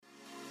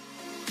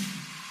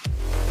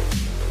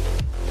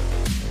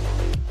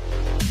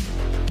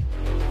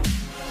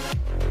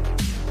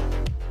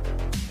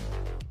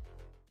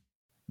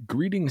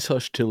Greetings,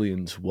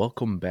 Hushtillians.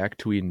 Welcome back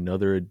to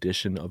another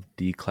edition of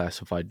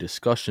Declassified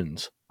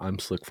Discussions. I'm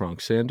Slick Frank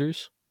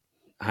Sanders.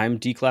 I'm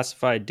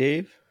Declassified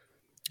Dave.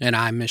 And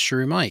I'm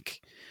Mystery Mike.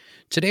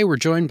 Today we're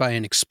joined by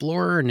an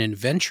explorer and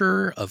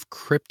adventurer of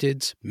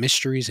cryptids,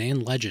 mysteries,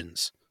 and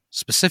legends,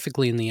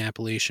 specifically in the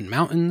Appalachian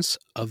Mountains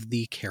of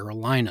the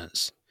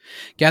Carolinas,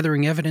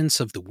 gathering evidence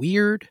of the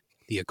weird,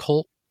 the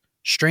occult,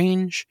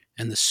 strange,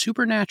 and the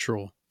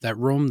supernatural that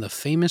roam the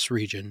famous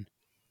region,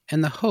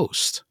 and the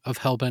host of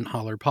Hellbent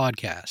Holler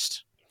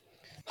podcast.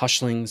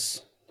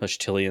 Hushlings,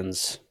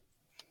 Hushtillians,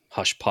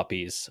 Hush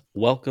Puppies,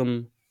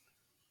 welcome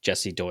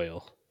Jesse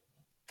Doyle.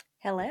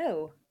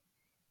 Hello.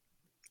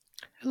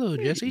 Hello,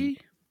 Jesse.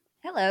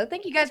 Hello.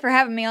 Thank you guys for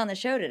having me on the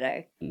show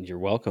today. You're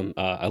welcome.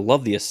 I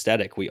love the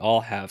aesthetic. We all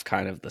have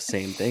kind of the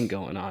same thing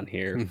going on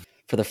here.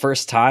 For the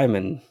first time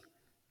in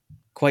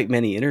quite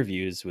many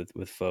interviews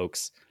with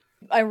folks.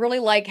 I really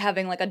like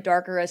having like a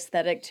darker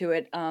aesthetic to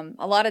it.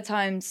 A lot of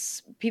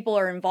times people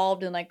are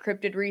involved in like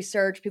cryptid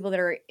research, people that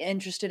are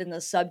interested in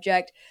the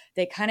subject,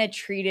 they kind of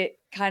treat it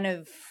kind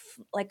of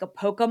like a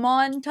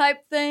Pokemon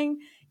type thing.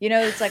 You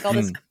know, it's like all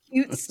this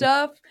cute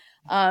stuff.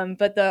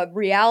 But the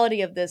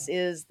reality of this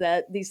is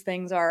that these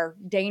things are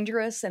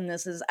dangerous and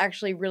this is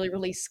actually really,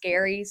 really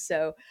scary.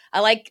 So I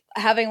like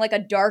having like a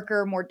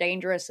darker, more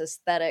dangerous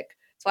aesthetic.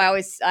 So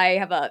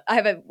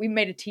we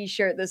made a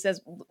t-shirt that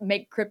says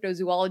make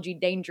cryptozoology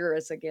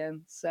dangerous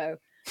again. So.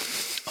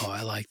 Oh,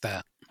 I like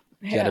that.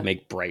 You got to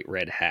make bright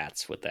red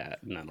hats with that.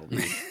 And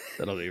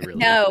that'll be really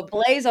No,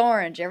 blaze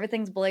orange.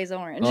 Everything's blaze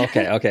orange.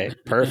 Okay.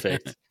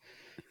 Perfect.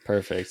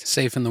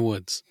 Safe in the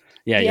woods.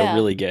 Yeah, you'll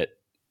really get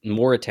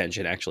more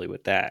attention actually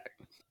with that.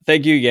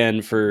 Thank you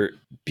again for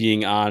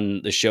being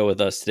on the show with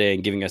us today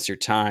and giving us your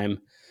time.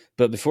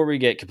 But before we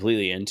get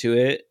completely into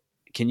it,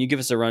 can you give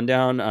us a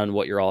rundown on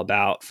what you're all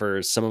about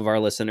for some of our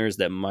listeners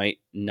that might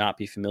not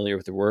be familiar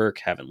with your work,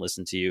 haven't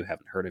listened to you,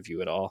 haven't heard of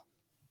you at all?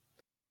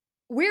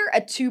 We're a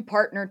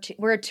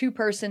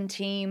two-person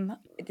team.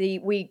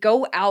 We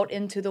go out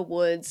into the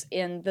woods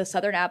in the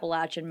Southern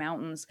Appalachian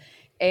Mountains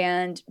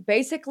and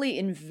basically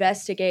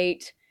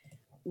investigate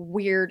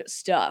weird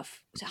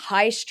stuff,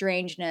 high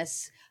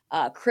strangeness,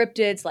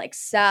 cryptids like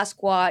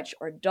Sasquatch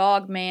or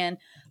Dogman,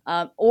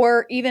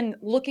 or even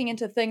looking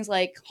into things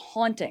like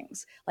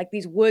hauntings, like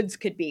these woods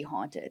could be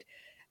haunted.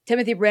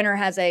 Timothy Brenner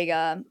has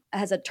a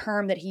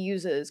term that he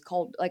uses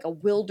called like a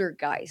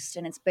wildergeist,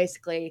 and it's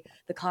basically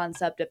the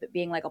concept of it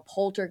being like a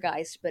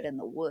poltergeist but in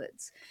the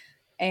woods.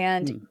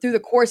 And through the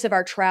course of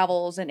our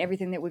travels and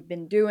everything that we've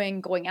been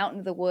doing, going out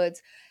into the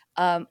woods,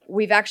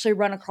 we've actually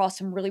run across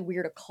some really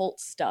weird occult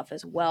stuff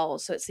as well.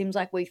 So it seems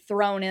like we've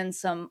thrown in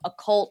some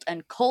occult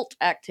and cult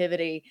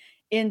activity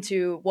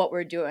into what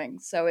we're doing.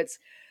 So it's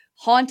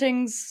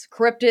hauntings,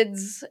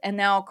 cryptids, and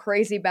now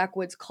crazy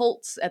backwoods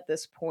cults at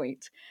this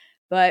point.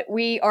 But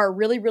we are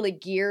really, really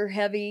gear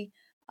heavy.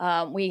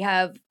 We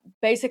have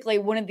basically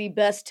one of the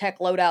best tech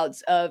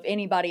loadouts of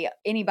anybody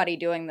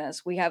doing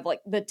this. We have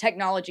like the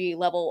technology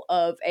level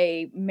of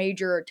a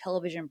major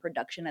television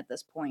production at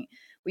this point.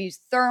 We use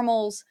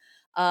thermals,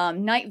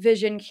 night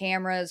vision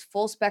cameras,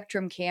 full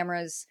spectrum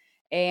cameras,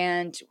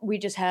 and we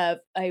just have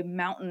a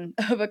mountain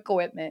of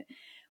equipment.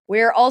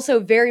 We're also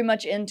very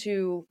much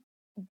into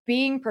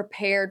being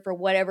prepared for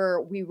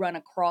whatever we run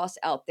across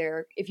out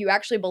there. If you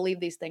actually believe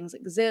these things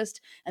exist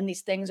and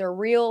these things are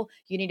real,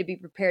 you need to be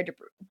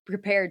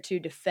prepared to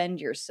defend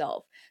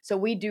yourself. So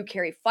we do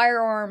carry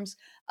firearms,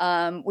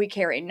 we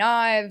carry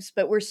knives,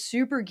 but we're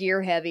super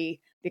gear heavy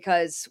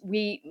because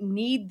we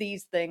need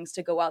these things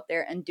to go out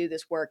there and do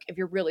this work if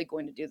you're really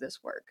going to do this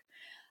work.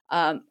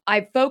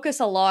 I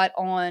focus a lot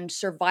on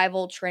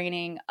survival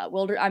training.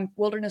 I'm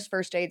wilderness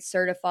first aid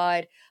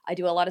certified. I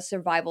do a lot of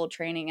survival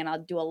training and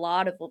I'll do a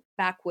lot of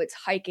backwoods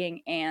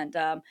hiking. And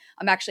I'm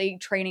actually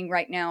training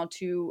right now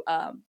to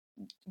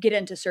get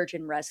into search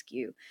and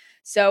rescue.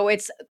 So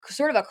it's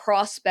sort of a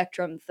cross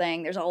spectrum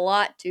thing. There's a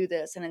lot to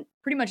this and it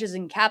pretty much has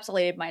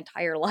encapsulated my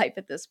entire life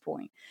at this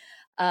point.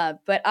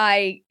 But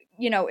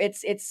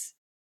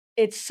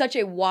it's such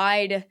a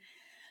wide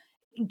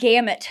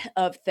gamut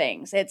of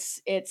things.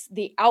 It's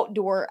the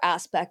outdoor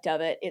aspect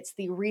of it, it's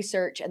the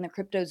research and the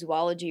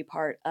cryptozoology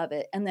part of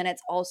it, and then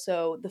it's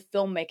also the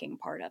filmmaking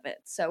part of it.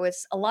 So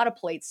it's a lot of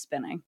plates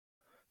spinning.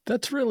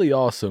 That's really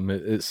awesome.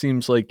 It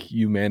seems like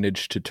you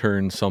managed to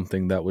turn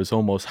something that was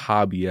almost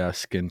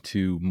hobby-esque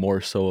into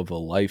more so of a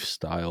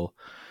lifestyle,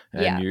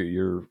 and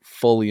you're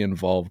fully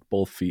involved,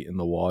 both feet in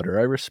the water.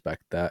 I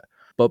respect that.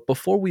 But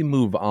before we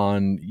move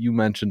on, you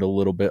mentioned a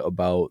little bit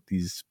about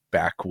these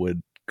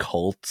backwood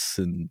cults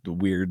and the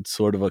weird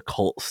sort of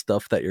occult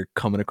stuff that you're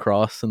coming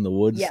across in the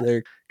woods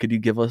there. Could you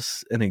give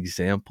us an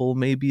example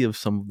maybe of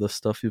some of the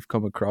stuff you've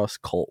come across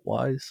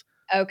cult-wise?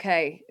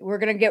 Okay, we're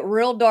going to get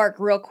real dark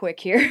real quick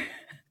here.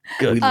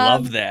 Good. We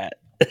love that.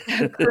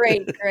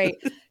 Great.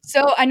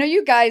 So I know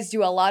you guys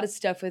do a lot of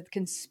stuff with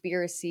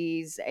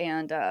conspiracies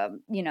and,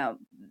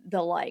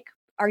 the like.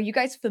 Are you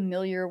guys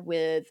familiar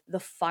with the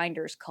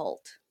Finders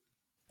cult?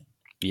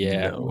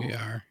 Yeah. We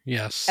are.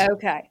 Yes.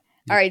 Okay.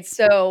 All right.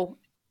 So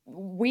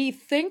we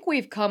think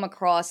we've come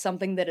across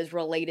something that is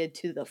related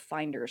to the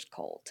Finders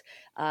cult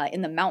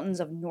in the mountains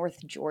of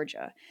North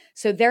Georgia.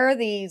 So there are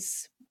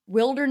these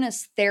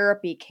wilderness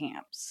therapy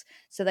camps.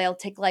 So they'll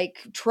take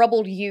like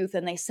troubled youth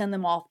and they send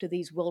them off to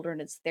these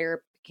wilderness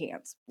therapy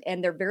camps.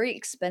 And they're very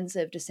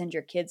expensive to send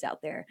your kids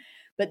out there.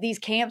 But these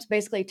camps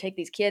basically take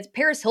these kids.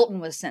 Paris Hilton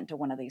was sent to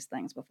one of these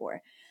things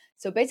before.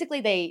 So basically,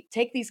 they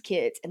take these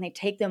kids and they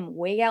take them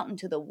way out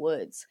into the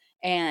woods,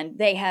 and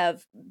they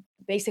have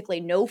basically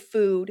no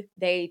food.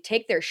 They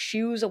take their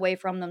shoes away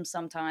from them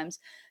sometimes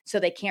so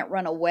they can't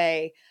run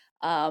away.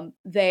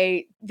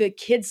 The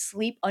kids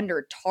sleep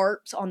under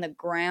tarps on the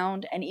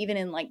ground, and even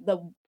in like the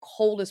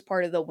coldest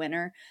part of the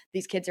winter,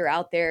 these kids are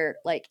out there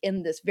like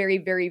in this very,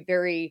 very,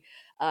 very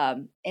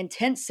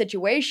intense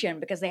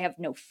situation because they have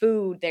no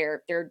food.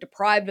 They're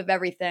deprived of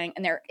everything,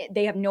 and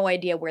they have no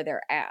idea where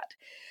they're at.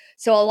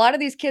 So a lot of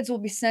these kids will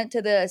be sent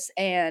to this,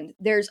 and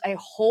there's a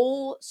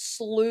whole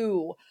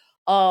slew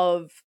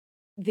of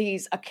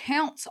these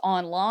accounts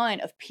online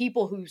of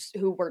people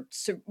who were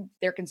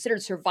they're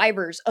considered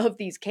survivors of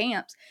these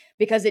camps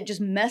because it just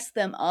messed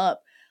them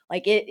up.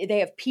 Like they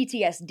have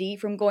PTSD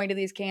from going to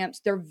these camps.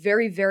 They're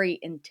very, very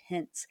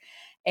intense.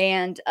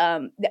 And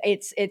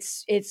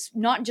it's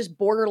not just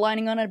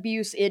borderlining on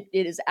abuse. It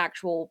is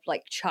actual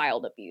like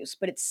child abuse,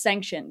 but it's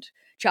sanctioned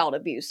child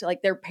abuse.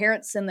 Like their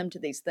parents send them to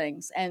these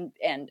things, and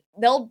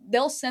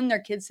they'll send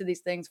their kids to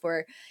these things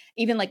for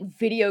even like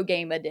video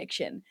game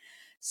addiction.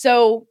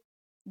 So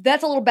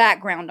that's a little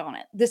background on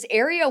it. This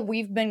area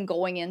we've been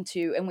going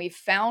into, and we've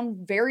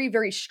found very,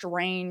 very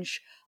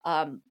strange,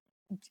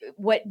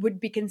 what would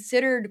be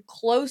considered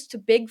close to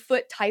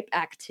Bigfoot type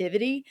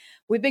activity.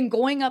 We've been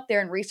going up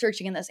there and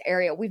researching in this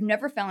area. We've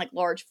never found like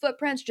large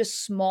footprints,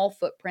 just small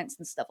footprints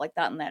and stuff like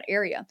that in that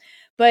area.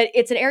 But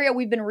it's an area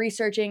we've been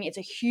researching. It's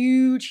a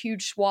huge,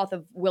 huge swath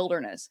of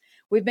wilderness.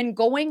 We've been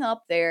going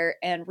up there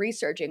and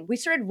researching. We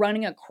started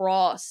running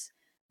across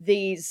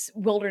these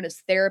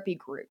wilderness therapy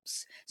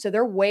groups. So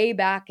they're way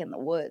back in the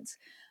woods.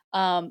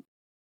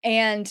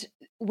 And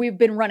we've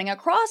been running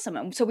across them.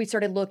 And so we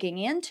started looking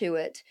into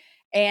it.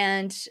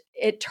 And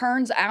it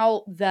turns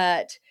out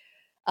that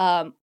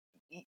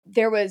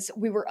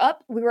we were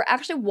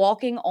actually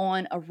walking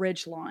on a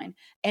ridge line,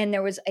 and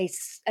there was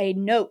a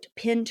note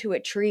pinned to a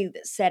tree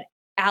that said,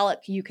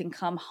 "Alec, you can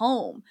come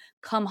home,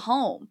 come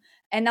home."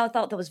 And I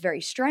thought that was very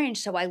strange.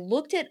 So I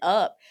looked it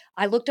up.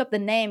 I looked up the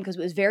name because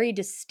it was very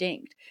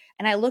distinct.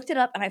 And I looked it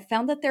up, and I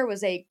found that there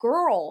was a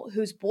girl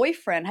whose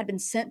boyfriend had been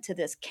sent to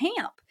this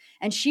camp,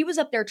 and she was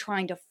up there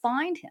trying to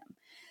find him.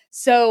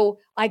 So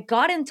I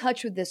got in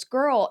touch with this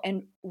girl,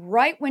 and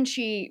right when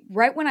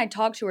I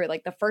talked to her,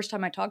 like the first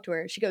time I talked to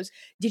her, she goes,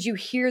 did you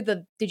hear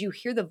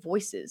the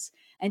voices?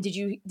 And did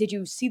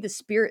you see the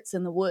spirits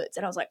in the woods?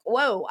 And I was like,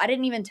 whoa, I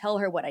didn't even tell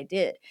her what I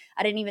did.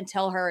 I didn't even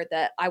tell her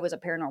that I was a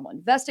paranormal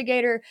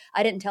investigator.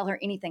 I didn't tell her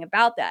anything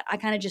about that. I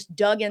kind of just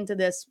dug into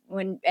this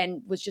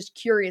and was just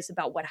curious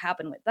about what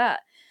happened with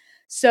that.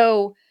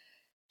 So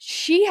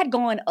she had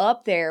gone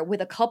up there with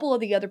a couple of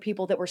the other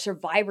people that were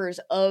survivors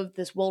of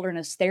this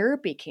wilderness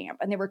therapy camp,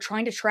 and they were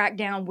trying to track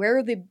down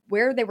where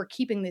they were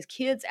keeping these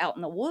kids out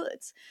in the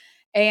woods.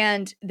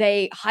 And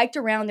they hiked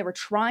around. They were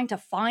trying to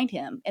find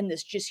him in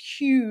this just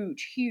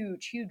huge,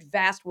 huge, huge,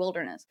 vast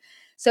wilderness.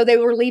 So they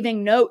were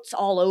leaving notes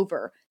all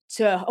over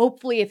to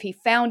hopefully, if he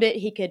found it,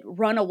 he could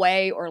run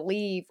away or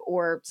leave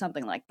or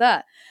something like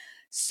that.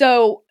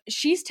 So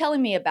she's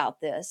telling me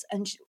about this,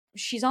 and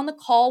she's on the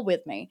call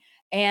with me.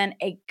 And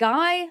a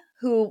guy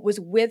who was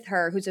with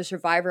her, who's a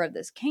survivor of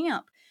this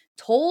camp,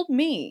 told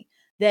me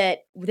that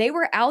they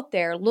were out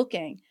there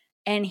looking,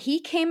 and he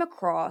came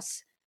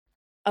across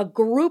a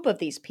group of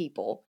these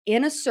people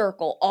in a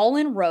circle, all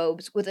in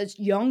robes, with a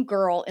young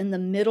girl in the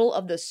middle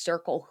of the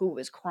circle who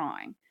was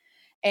crying.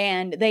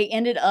 And they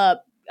ended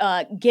up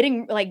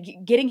getting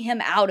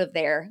him out of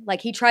there.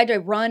 Like he tried to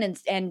run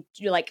and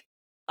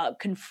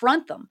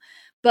confront them,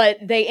 but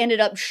they ended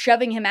up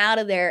shoving him out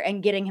of there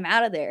and getting him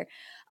out of there.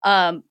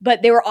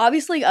 But they were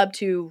obviously up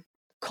to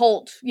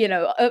cult,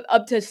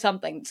 up to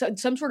something. So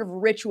some sort of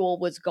ritual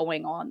was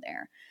going on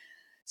there.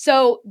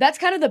 So that's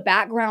kind of the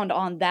background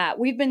on that.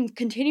 We've been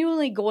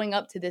continually going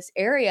up to this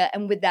area,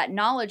 and with that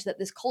knowledge that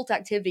this cult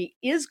activity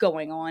is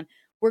going on,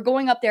 we're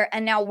going up there,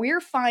 and now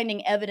we're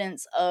finding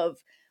evidence of,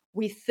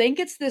 we think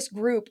it's this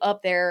group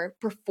up there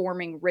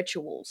performing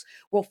rituals.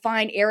 We'll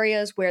find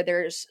areas where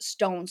there's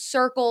stone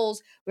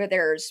circles, where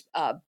there's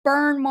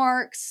burn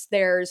marks,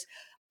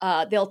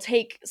 they'll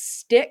take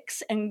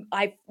sticks, and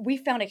we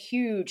found a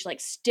huge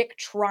stick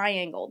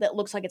triangle that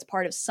looks like it's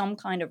part of some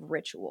kind of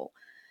ritual.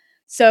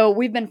 So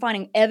we've been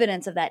finding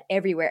evidence of that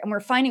everywhere, and we're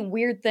finding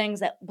weird things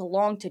that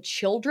belong to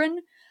children.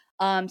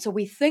 So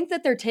we think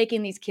that they're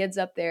taking these kids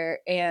up there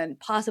and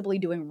possibly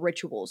doing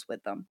rituals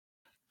with them.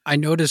 I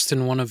noticed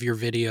in one of your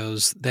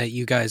videos that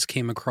you guys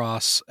came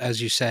across,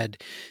 as you said,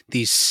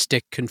 these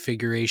stick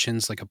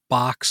configurations, like a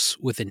box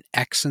with an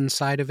X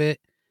inside of it.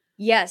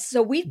 Yes.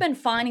 So we've been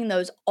finding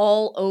those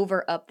all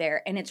over up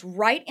there, and it's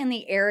right in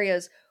the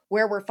areas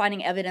where we're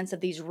finding evidence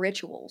of these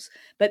rituals.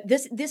 But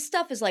this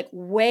stuff is like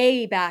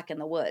way back in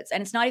the woods,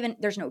 and it's not even,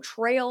 there's no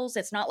trails.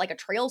 It's not like a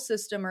trail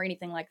system or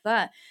anything like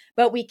that.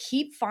 But we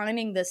keep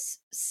finding this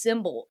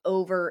symbol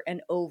over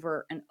and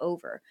over and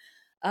over.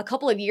 A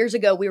couple of years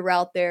ago, we were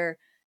out there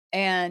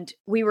and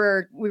we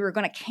were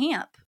going to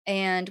camp,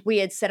 and we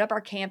had set up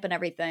our camp and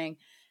everything.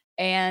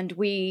 And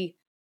we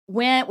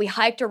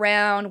hiked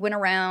around, went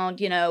around,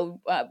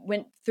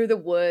 went through the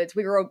woods.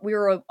 We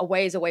were a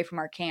ways away from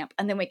our camp.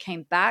 And then we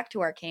came back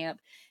to our camp,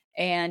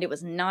 and it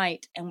was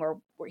night, and we're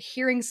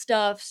hearing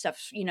stuff,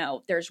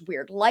 there's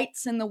weird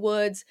lights in the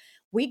woods.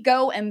 We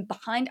go, and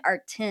behind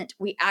our tent,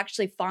 we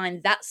actually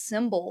find that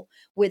symbol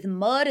with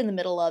mud in the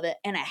middle of it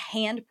and a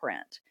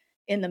handprint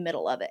in the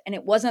middle of it. And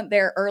it wasn't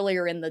there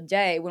earlier in the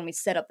day when we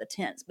set up the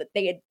tents, but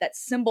that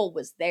symbol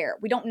was there.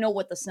 We don't know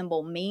what the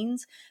symbol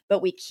means,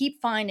 but we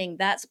keep finding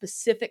that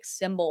specific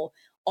symbol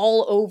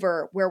all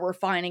over where we're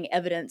finding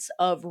evidence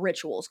of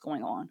rituals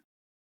going on.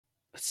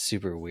 That's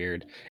super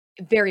weird.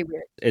 Very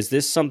weird. Is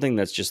this something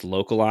that's just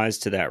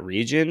localized to that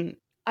region?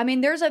 I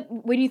mean,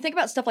 when you think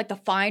about stuff like the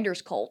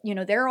Finders cult,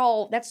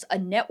 that's a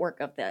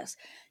network of this.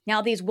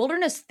 Now, these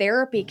wilderness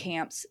therapy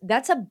camps,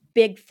 that's a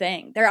big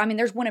thing.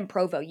 There's one in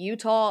Provo,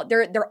 Utah.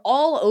 They're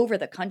all over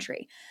the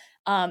country.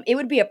 It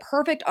would be a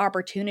perfect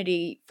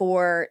opportunity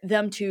for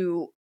them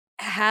to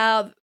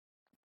have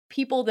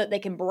people that they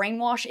can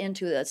brainwash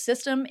into the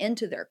system,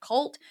 into their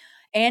cult.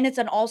 And it's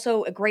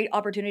also a great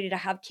opportunity to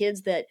have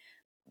kids that,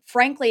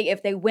 frankly,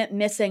 if they went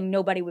missing,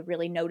 nobody would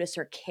really notice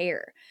or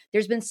care.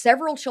 There's been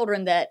several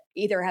children that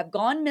either have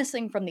gone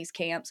missing from these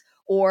camps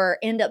or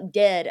end up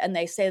dead, and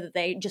they say that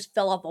they just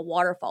fell off a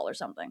waterfall or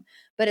something.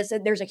 But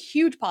there's a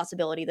huge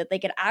possibility that they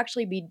could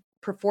actually be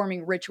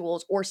performing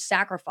rituals or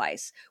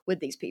sacrifice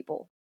with these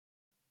people.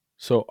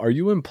 So are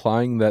you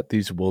implying that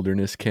these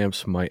wilderness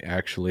camps might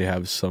actually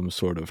have some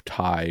sort of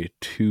tie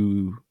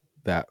to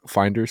that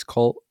Finders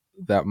cult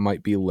that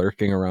might be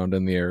lurking around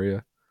in the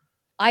area?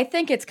 I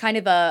think it's kind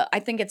of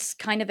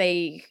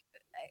a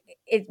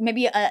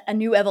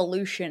new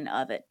evolution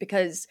of it,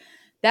 because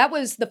that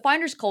was the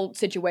Finders cult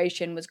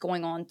situation was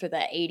going on through the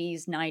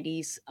 80s,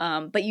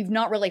 90s. But you've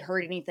not really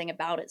heard anything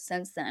about it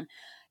since then.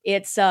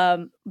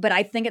 But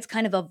I think it's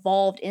kind of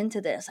evolved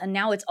into this, and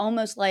now it's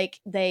almost like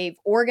they've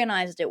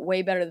organized it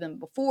way better than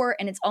before,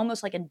 and it's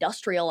almost like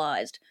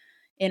industrialized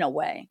in a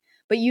way.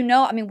 But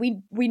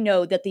we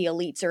know that the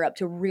elites are up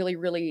to really,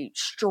 really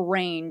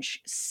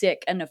strange,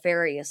 sick, and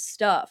nefarious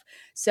stuff.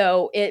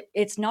 So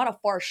it's not a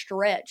far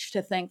stretch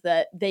to think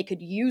that they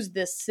could use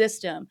this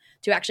system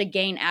to actually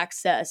gain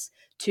access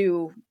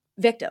to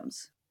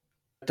victims.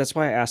 That's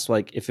why I asked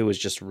if it was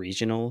just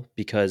regional,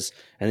 and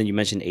then you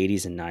mentioned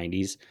 80s and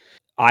 90s.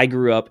 I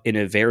grew up in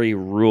a very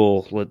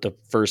rural, the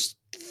first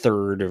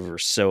third or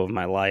so of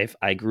my life,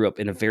 I grew up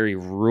in a very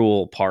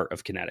rural part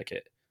of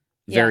Connecticut.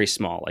 Very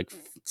small,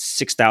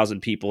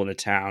 6,000 people in a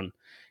town.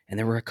 And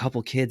there were a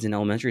couple kids in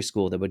elementary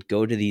school that would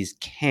go to these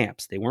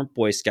camps. They weren't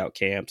Boy Scout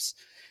camps.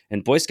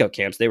 And Boy Scout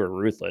camps, they were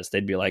ruthless.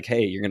 They'd be like,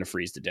 hey, you're going to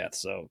freeze to death,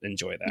 so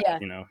enjoy that.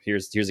 Yeah.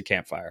 Here's a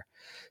campfire.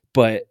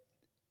 But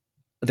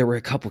there were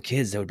a couple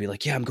kids that would be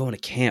like, yeah, I'm going to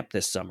camp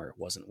this summer. It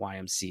wasn't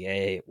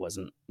YMCA. It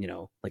wasn't,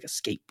 like a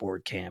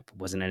skateboard camp. It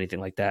wasn't anything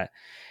like that.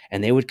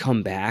 And they would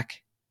come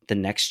back the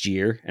next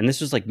year. And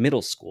this was like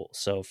middle school.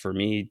 So for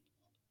me,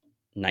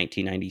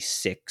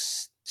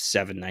 1996,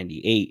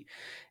 98,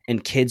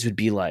 and kids would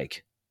be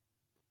like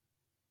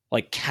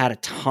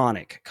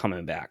catatonic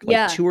coming back,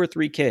 2 or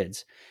 3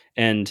 kids.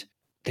 And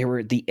they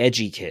were the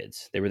edgy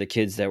kids. They were the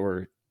kids that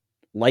were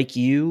like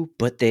you,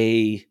 but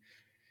they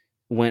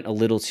went a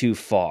little too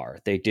far.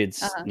 They did,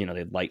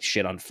 they'd light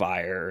shit on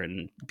fire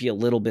and be a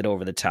little bit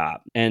over the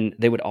top. And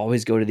they would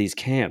always go to these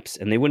camps,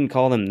 and they wouldn't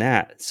call them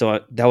that. So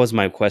that was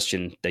my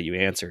question that you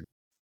answered.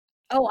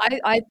 Oh,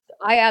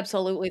 I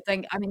absolutely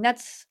think,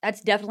 that's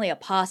definitely a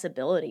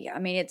possibility.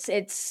 That's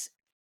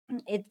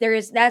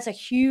a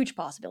huge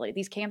possibility.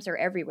 These camps are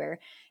everywhere,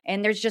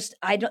 and there's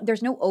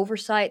no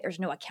oversight. There's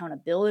no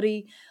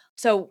accountability.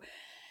 So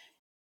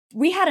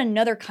we had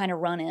another kind of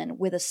run-in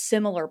with a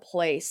similar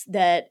place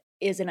that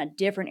is in a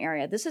different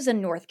area. This is in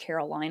North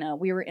Carolina.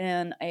 We were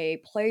in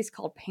a place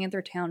called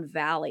Panthertown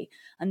Valley,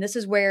 and this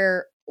is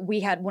where we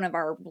had one of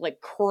our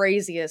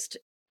craziest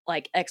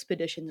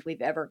expeditions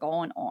we've ever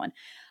gone on.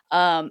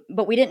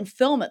 But we didn't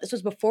film it. This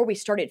was before we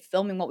started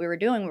filming what we were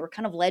doing. We were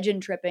kind of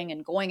legend tripping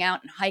and going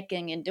out and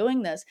hiking and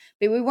doing this,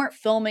 but we weren't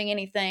filming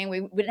anything. We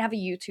didn't have a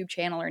YouTube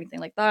channel or anything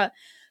like that.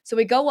 So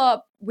we go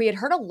up. We had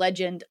heard a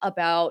legend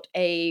about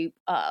a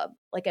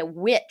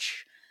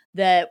witch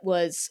that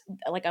was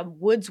like a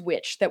woods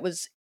witch that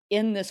was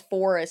in this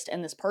forest,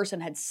 and this person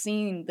had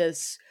seen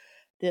this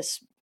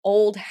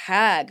old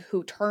hag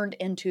who turned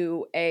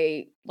into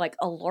a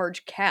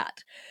large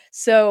cat.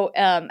 So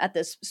at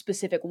this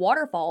specific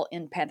waterfall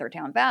in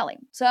Panthertown Valley.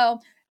 So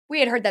we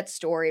had heard that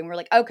story, and we're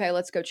like, okay,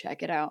 let's go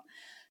check it out.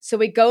 So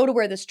we go to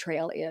where this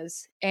trail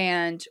is,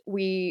 and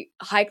we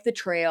hike the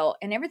trail,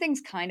 and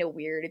everything's kind of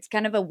weird. It's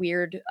kind of a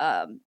weird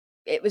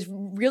it was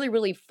really,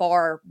 really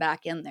far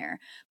back in there.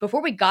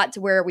 Before we got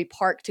to where we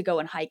parked to go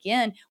and hike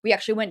in, we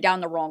actually went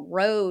down the wrong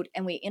road,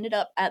 and we ended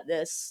up at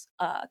this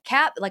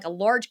like a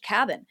large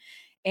cabin.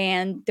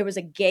 And there was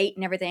a gate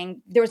and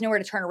everything. There was nowhere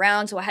to turn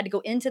around. So I had to go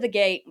into the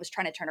gate, was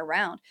trying to turn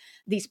around.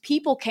 These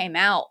people came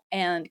out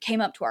and came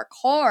up to our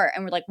car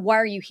and were like, "Why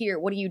are you here?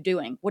 What are you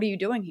doing? What are you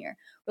doing here?"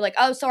 We're like,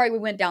 "Oh, sorry, we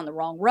went down the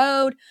wrong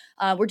road.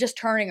 We're just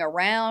turning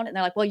around." And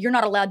they're like, "Well, you're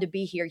not allowed to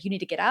be here. You need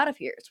to get out of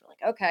here." So we're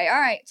like, "Okay, all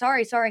right,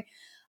 sorry."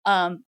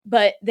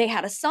 But they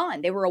had a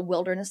sign. They were a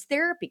wilderness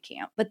therapy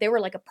camp, but they were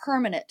like a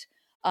permanent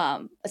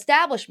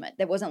establishment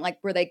that wasn't like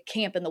where they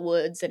camp in the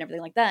woods and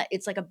everything like that.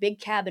 It's like a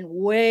big cabin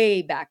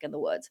way back in the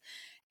woods.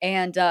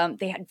 And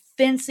they had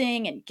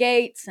fencing and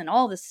gates and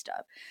all this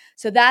stuff.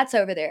 So that's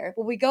over there.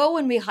 But we go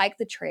and we hike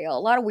the trail. A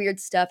lot of weird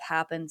stuff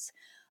happens.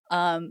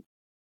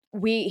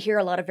 We hear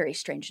a lot of very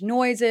strange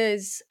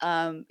noises.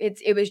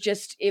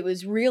 It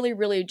was really,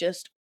 really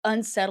just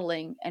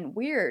unsettling and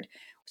weird.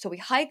 So we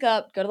hike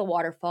up, go to the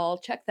waterfall,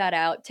 check that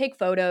out, take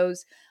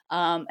photos.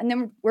 And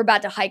then we're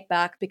about to hike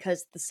back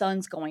because the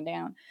sun's going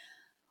down.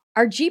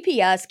 Our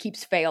GPS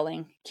keeps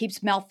failing, keeps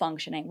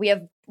malfunctioning.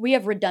 We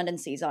have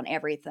redundancies on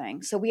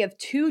everything. So we have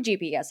 2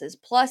 GPSs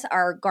plus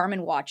our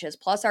Garmin watches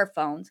plus our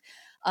phones.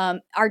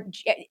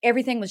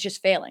 Everything was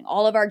just failing.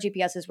 All of our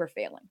GPSs were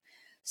failing.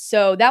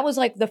 So that was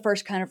like the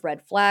first kind of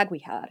red flag we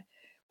had.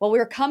 Well, we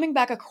were coming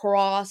back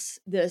across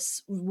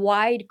this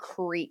wide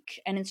creek,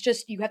 and it's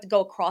just, you have to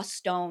go across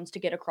stones to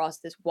get across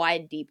this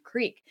wide, deep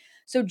creek.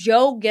 So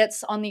Joe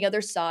gets on the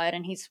other side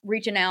and he's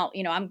reaching out.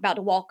 I'm about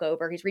to walk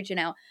over. He's reaching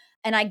out,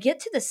 and I get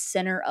to the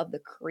center of the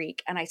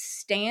creek and I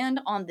stand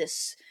on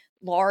this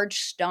large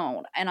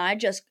stone, and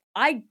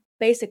I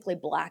basically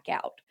black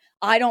out.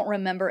 I don't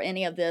remember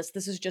any of this.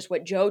 This is just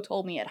what Joe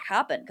told me had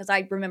happened because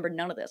I remember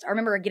none of this. I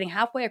remember getting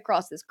halfway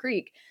across this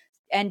creek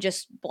and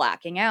just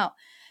blacking out.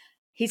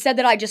 He said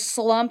that I just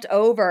slumped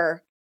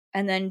over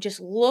and then just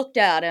looked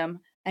at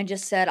him and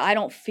just said, "I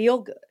don't feel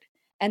good."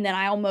 And then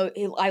I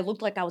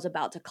looked like I was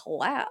about to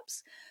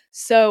collapse.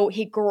 So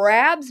he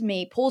grabs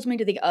me, pulls me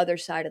to the other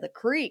side of the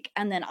creek,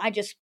 and then I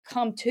just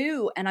come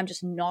to and I'm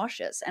just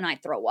nauseous and I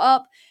throw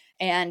up.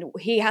 And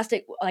he has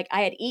to, like,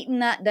 I had eaten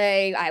that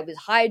day. I was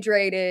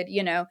hydrated,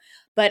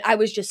 but I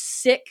was just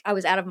sick. I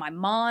was out of my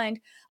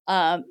mind.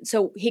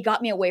 So he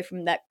got me away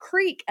from that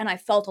creek and I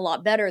felt a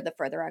lot better the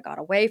further I got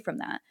away from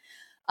that.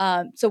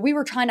 So we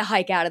were trying to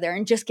hike out of there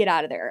and just get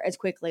out of there as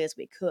quickly as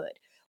we could.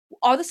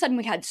 All of a sudden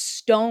we had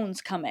stones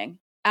coming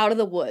out of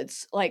the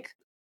woods. Like,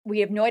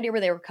 we have no idea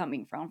where they were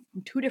coming from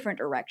 2 different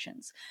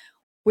directions.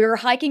 We were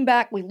hiking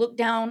back. We looked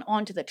down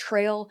onto the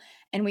trail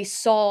and we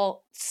saw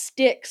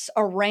sticks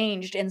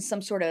arranged in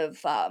some sort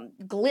of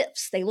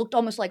glyphs. They looked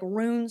almost like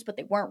runes, but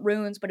they weren't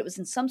runes, but it was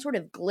in some sort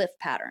of glyph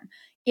pattern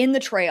in the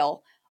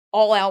trail,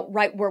 all out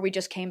right where we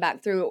just came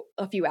back through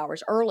a few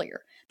hours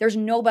earlier. There's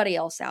nobody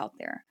else out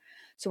there.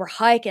 So we're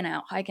hiking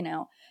out,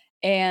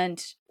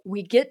 and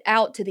we get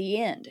out to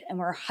the end and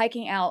we're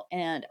hiking out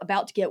and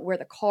about to get where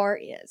the car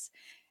is.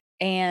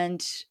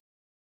 And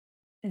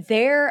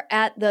there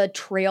at the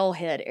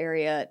trailhead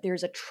area,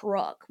 there's a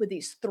truck with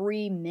these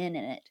 3 men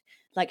in it,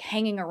 like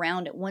hanging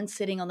around it. One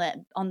sitting on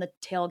the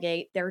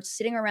tailgate. They're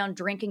sitting around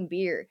drinking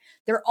beer.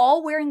 They're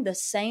all wearing the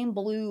same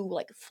blue,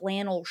 like,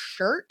 flannel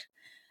shirt.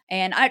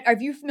 And are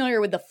you familiar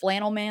with the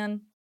Flannel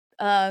Man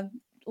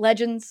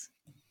legends?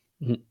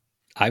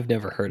 I've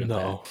never heard of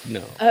that.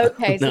 No.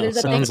 Okay, so there's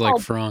a sounds thing like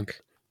called Frank.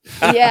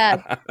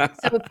 Yeah.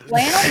 So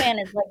Flannel Man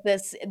is like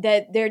this,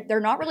 that they're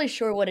not really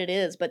sure what it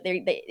is, but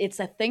it's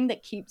a thing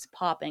that keeps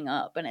popping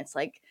up, and it's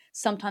like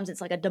sometimes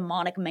it's like a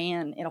demonic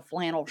man in a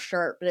flannel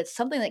shirt, but it's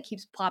something that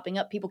keeps popping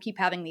up. People keep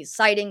having these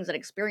sightings and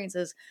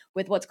experiences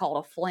with what's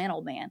called a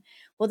flannel man.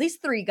 Well, these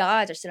 3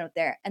 guys are sitting up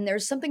there, and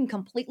there's something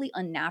completely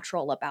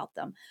unnatural about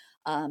them.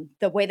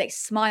 The way they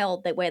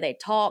smiled, the way they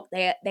talked.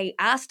 They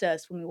asked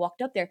us when we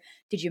walked up there,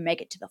 "Did you make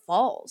it to the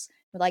falls?"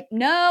 We're like,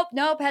 nope,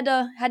 had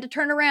to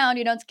turn around.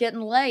 It's getting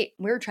late.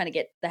 We were trying to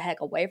get the heck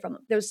away from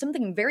them. There was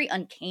something very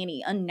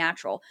uncanny,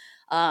 unnatural,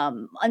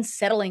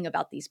 unsettling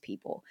about these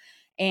people.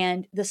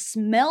 And the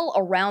smell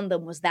around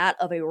them was that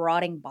of a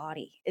rotting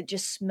body. It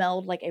just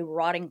smelled like a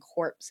rotting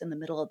corpse in the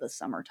middle of the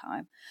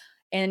summertime.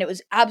 And it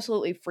was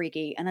absolutely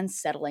freaky and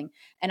unsettling.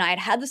 And I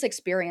had this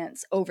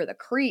experience over the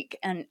creek,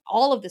 and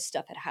all of this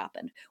stuff had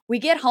happened. We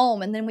get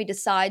home, and then we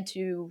decide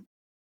to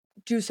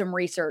do some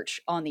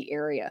research on the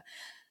area,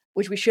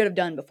 which we should have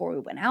done before we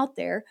went out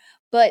there.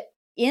 But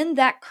in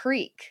that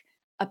creek,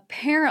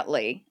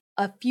 apparently,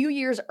 a few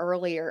years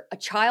earlier, a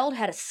child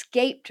had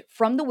escaped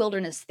from the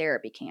wilderness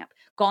therapy camp,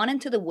 gone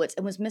into the woods,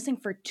 and was missing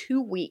for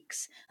 2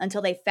 weeks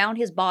until they found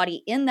his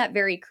body in that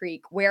very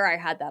creek where I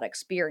had that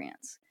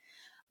experience.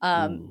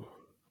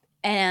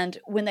 And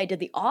when they did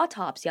the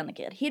autopsy on the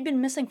kid, he had been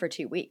missing for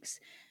 2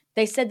 weeks.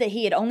 They said that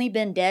he had only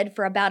been dead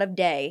for about a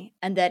day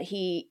and that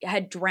he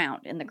had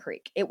drowned in the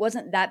creek. It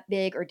wasn't that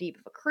big or deep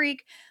of a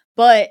creek,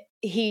 but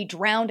he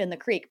drowned in the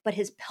creek. But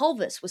his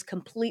pelvis was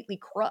completely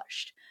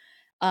crushed.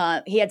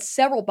 He had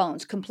several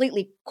bones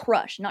completely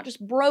crushed, not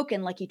just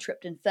broken like he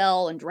tripped and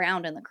fell and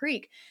drowned in the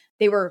creek.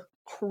 They were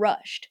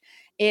crushed.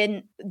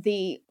 In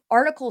the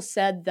article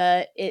said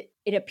that it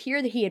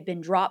appeared that he had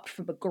been dropped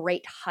from a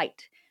great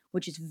height,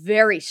 which is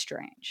very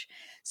strange.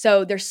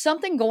 So there's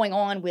something going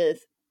on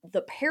with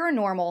the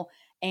paranormal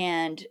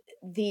and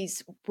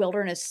these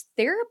wilderness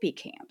therapy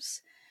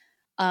camps.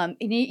 And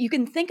you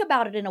can think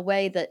about it in a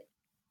way that,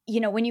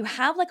 when you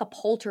have like a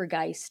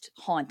poltergeist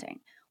haunting,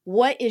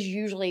 what is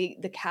usually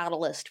the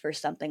catalyst for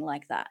something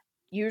like that?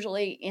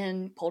 Usually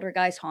in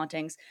poltergeist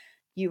hauntings,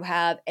 you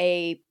have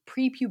a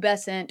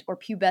prepubescent or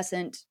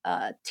pubescent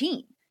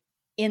teen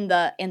in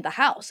the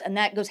house, and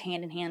that goes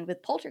hand in hand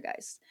with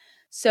poltergeists.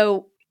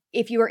 So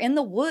if you are in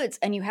the woods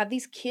and you have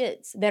these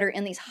kids that are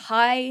in these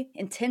high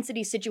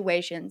intensity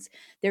situations,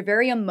 they're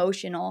very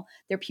emotional,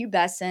 they're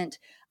pubescent,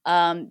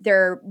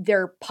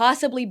 they're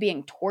possibly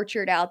being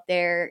tortured out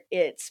there,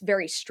 it's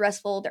very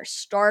stressful, they're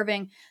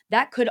starving.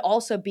 That could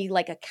also be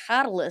like a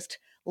catalyst,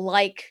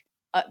 like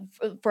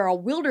for a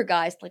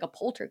wildergeist, like a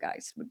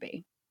poltergeist would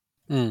be.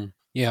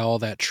 Yeah, all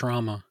that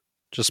trauma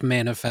just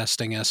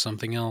manifesting as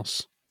something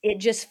else. It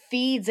just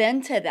feeds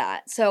into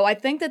that. So I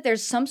think that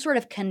there's some sort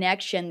of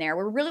connection there.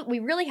 We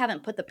really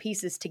haven't put the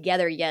pieces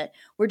together yet.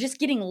 We're just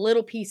getting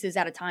little pieces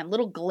at a time,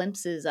 little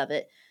glimpses of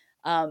it,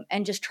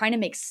 and just trying to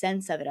make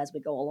sense of it as we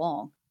go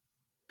along.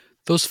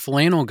 Those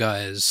flannel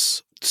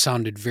guys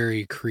sounded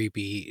very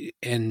creepy,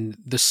 and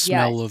the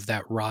smell of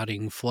that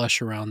rotting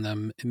flesh around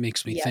them, it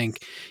makes me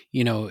think,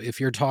 if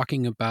you're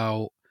talking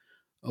about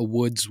a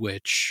woods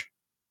witch,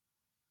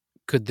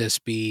 could this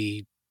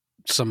be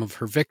some of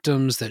her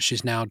victims that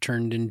she's now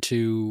turned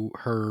into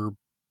her,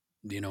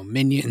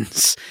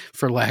 minions,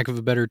 for lack of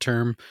a better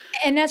term?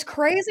 And as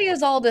crazy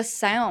as all this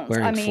sounds,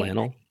 wearing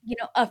flannel,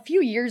 a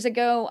few years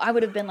ago, I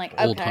would have been like,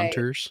 old okay,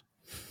 hunters.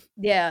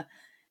 Yeah.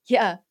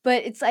 Yeah.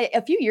 But it's like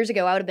a few years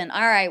ago, I would have been,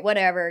 all right,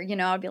 whatever.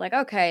 I'd be like,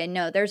 okay,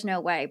 no, there's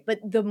no way. But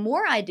the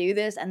more I do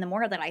this and the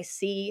more that I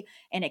see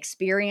and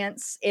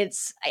experience,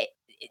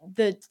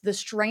 the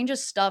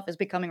strangest stuff is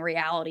becoming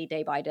reality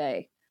day by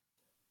day.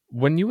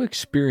 When you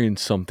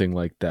experience something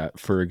like that,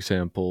 for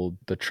example,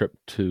 the trip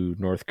to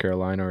North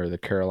Carolina or the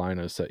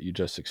Carolinas that you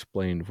just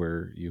explained,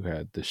 where you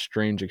had this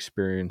strange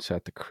experience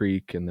at the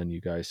creek and then you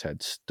guys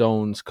had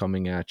stones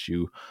coming at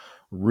you,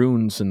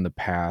 runes in the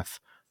path,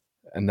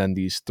 and then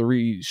these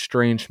three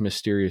strange,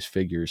 mysterious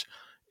figures,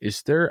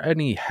 is there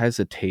any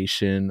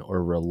hesitation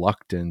or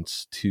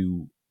reluctance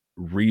to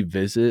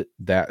revisit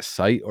that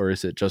site, or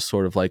is it just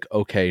sort of like,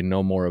 okay,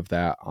 no more of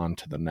that, on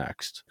to the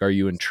next? Are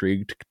you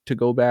intrigued to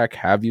go back?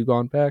 Have you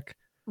gone back?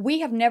 We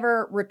have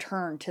never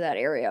returned to that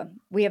area.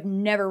 We have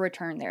never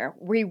returned there.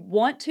 We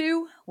want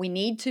to, we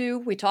need to,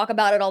 we talk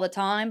about it all the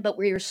time, but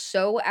we are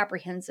so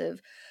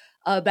apprehensive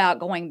about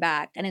going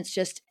back. And it's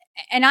just,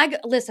 and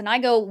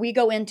we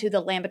go into the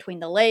Land Between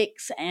the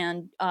Lakes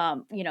and,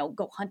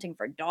 go hunting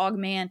for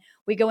dogman.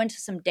 We go into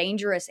some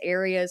dangerous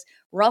areas,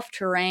 rough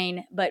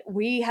terrain, but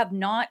we have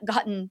not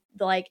gotten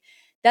like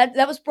that.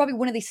 That was probably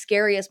one of the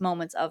scariest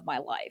moments of my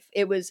life.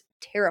 It was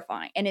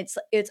terrifying. And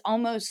it's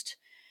almost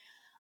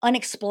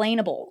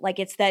unexplainable. Like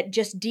it's that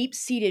just deep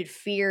seated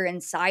fear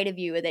inside of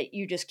you that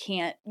you just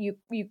can't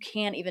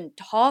even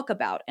talk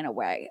about in a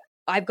way.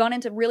 I've gone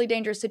into really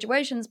dangerous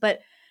situations, but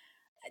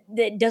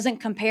that doesn't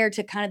compare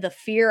to kind of the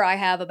fear I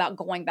have about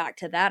going back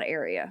to that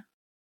area.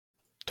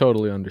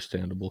 Totally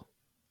understandable.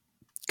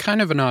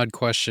 Kind of an odd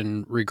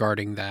question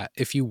regarding that.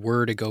 If you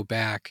were to go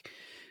back,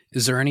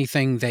 is there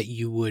anything that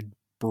you would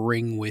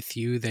bring with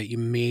you that you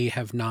may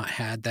have not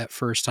had that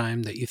first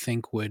time that you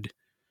think would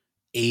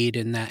aid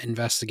in that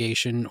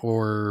investigation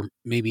or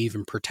maybe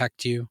even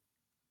protect you?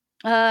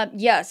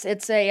 Yes,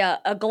 it's a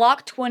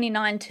Glock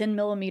 29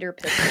 10mm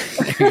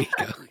pistol. There you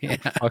go. Yeah.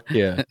 Fuck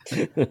yeah.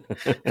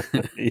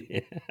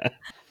 Yeah.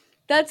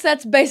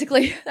 That's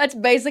basically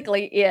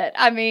it.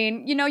 I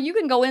mean, you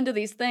can go into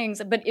these things,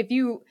 but if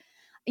you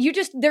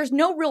just, there's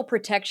no real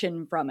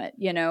protection from it.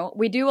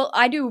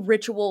 I do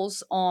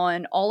rituals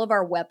on all of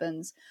our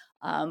weapons.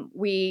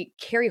 We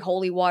carry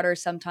holy water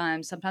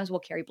sometimes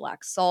we'll carry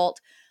black salt.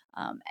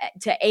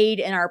 To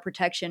aid in our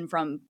protection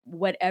from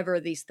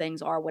whatever these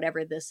things are,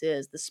 whatever this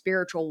is, the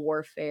spiritual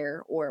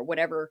warfare or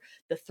whatever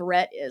the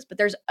threat is. But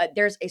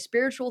there's a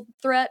spiritual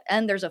threat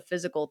and there's a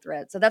physical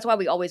threat. So that's why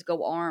we always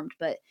go armed.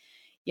 But,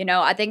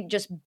 I think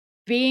just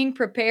being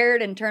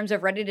prepared in terms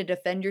of ready to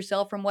defend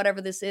yourself from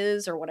whatever this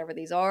is or whatever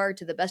these are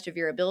to the best of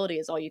your ability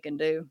is all you can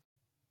do.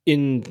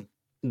 In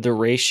the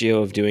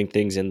ratio of doing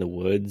things in the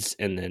woods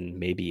and then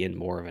maybe in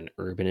more of an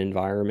urban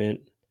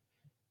environment,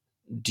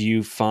 do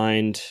you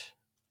find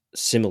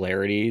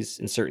similarities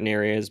in certain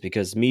areas?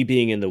 Because me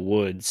being in the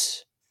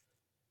woods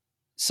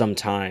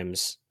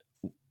sometimes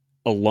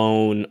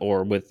alone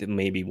or with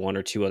maybe one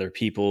or two other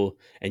people,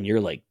 and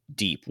you're like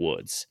deep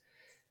woods,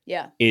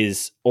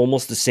 is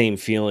almost the same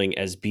feeling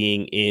as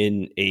being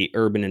in a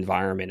urban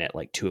environment at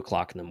like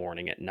 2:00 in the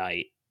morning at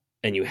night,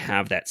 and you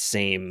have that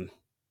same,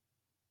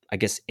 I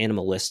guess,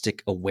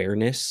 animalistic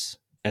awareness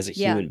as a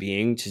human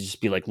being to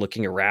just be like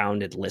looking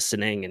around and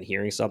listening and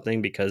hearing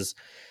something. Because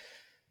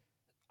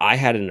I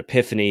had an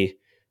epiphany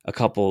a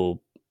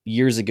couple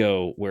years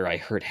ago where I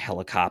heard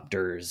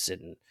helicopters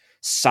and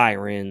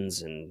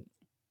sirens and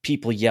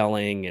people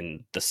yelling,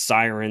 and the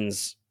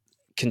sirens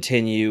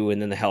continue,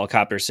 and then the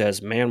helicopter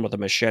says, "Man with a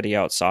machete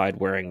outside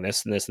wearing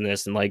this and this and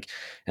this," and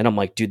I'm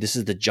like, dude, this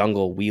is the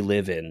jungle we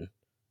live in,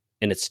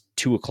 and it's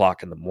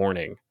 2:00 in the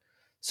morning.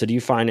 So do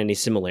you find any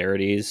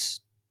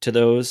similarities to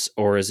those,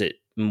 or is it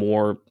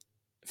more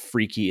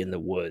freaky in the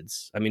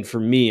woods? I mean, for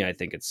me, I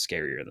think it's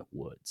scarier in the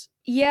woods.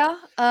 Yeah.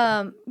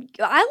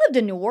 I lived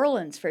in New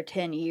Orleans for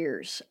 10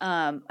 years.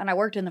 And I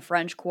worked in the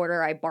French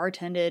Quarter. I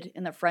bartended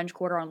in the French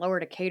Quarter on Lower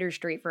Decatur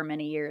Street for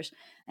many years.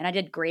 And I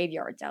did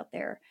graveyards out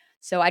there.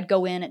 So I'd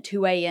go in at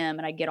 2 a.m.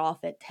 and I'd get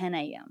off at 10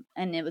 a.m.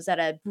 And it was at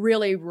a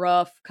really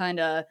rough kind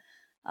of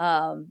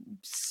a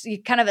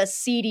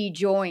seedy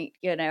joint,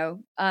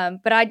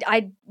 but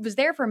I was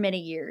there for many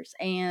years,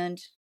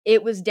 and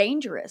it was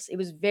dangerous. It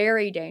was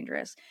very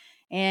dangerous.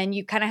 And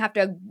you kind of have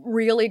to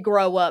really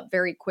grow up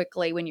very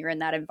quickly when you're in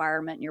that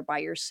environment and you're by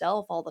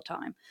yourself all the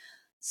time.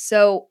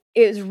 So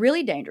it was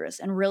really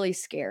dangerous and really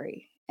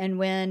scary. And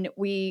when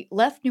we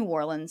left New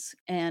Orleans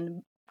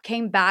and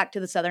came back to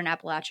the Southern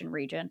Appalachian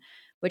region,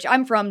 which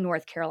I'm from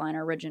North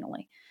Carolina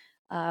originally,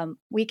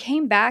 we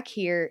came back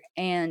here,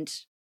 and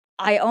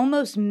I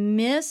almost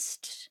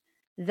missed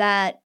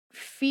that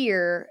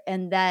fear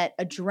and that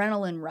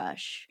adrenaline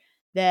rush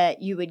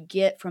that you would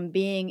get from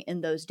being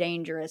in those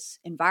dangerous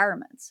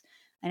environments.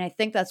 And I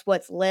think that's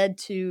what's led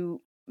to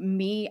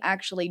me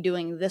actually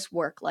doing this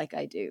work like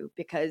I do,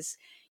 because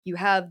you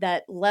have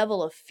that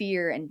level of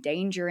fear and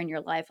danger in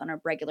your life on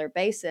a regular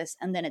basis,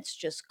 and then it's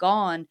just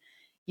gone.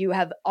 You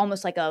have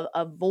almost like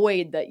a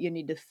void that you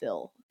need to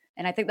fill.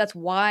 And I think that's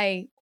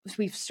why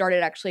we've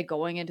started actually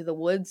going into the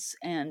woods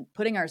and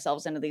putting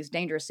ourselves into these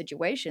dangerous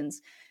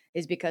situations,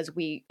 is because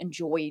we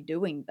enjoy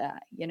doing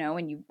that,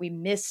 and we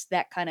miss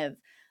that kind of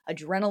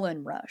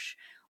adrenaline rush.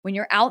 When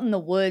you're out in the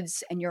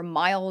woods and you're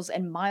miles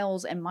and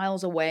miles and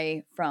miles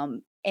away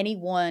from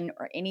anyone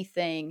or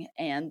anything,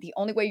 and the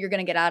only way you're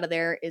going to get out of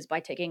there is by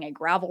taking a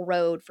gravel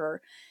road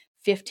for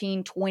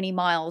 15, 20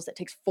 miles that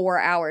takes 4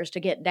 hours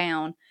to get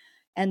down.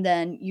 And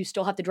then you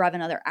still have to drive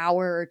another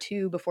hour or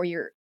two before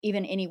you're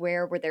even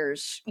anywhere where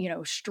there's,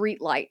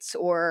 street lights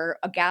or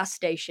a gas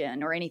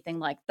station or anything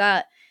like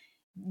that.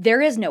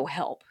 There is no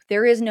help.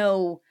 There is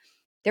no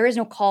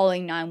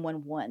calling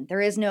 911.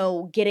 There is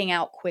no getting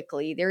out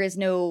quickly. There's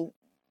no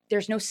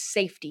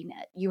safety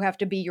net. You have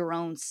to be your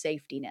own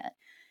safety net.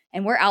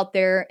 And we're out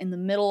there in the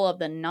middle of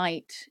the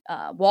night,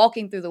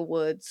 walking through the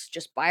woods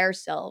just by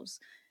ourselves.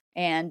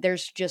 And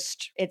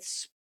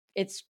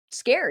it's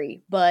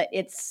scary, but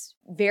it's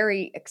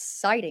very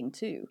exciting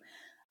too.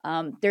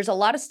 There's a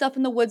lot of stuff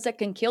in the woods that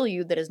can kill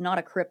you that is not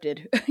a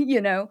cryptid,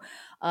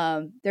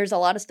 There's a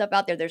lot of stuff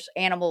out there. There's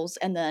animals,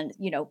 and then,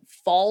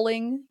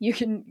 falling. You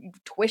can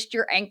twist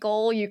your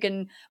ankle, you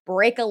can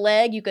break a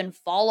leg, you can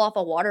fall off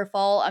a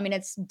waterfall. I mean,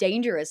 it's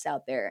dangerous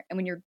out there. And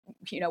when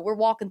we're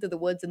walking through the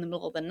woods in the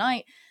middle of the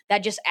night,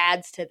 that just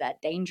adds to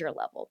that danger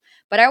level.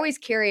 But I always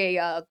carry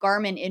a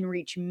Garmin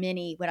InReach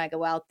Mini when I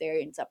go out there.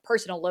 It's a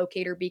personal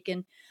locator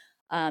beacon.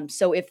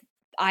 So if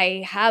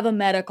I have a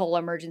medical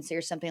emergency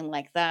or something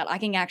like that, I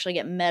can actually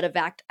get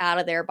medevaced out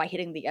of there by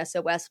hitting the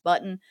SOS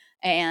button,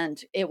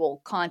 and it will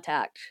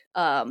contact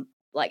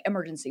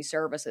emergency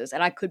services,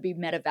 and I could be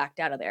medevaced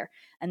out of there.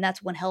 And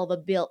that's one hell of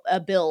a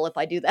bill if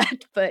I do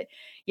that. But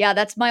yeah,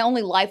 that's my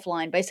only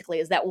lifeline basically,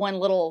 is that one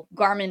little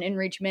Garmin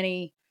InReach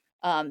Mini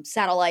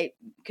satellite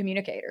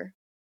communicator.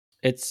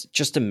 It's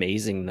just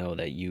amazing though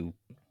that you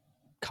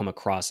come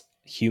across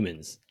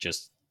humans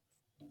just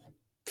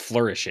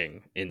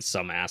flourishing in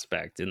some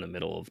aspect in the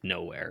middle of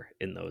nowhere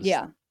in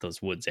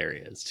those woods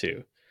areas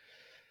too.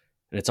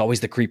 And it's always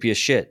the creepiest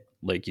shit,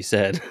 like you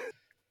said.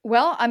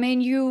 Well, I mean,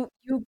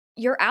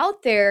 you're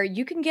out there,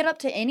 you can get up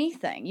to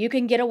anything. You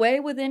can get away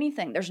with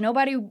anything. There's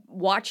nobody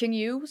watching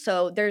you.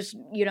 So there's,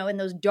 in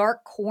those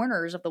dark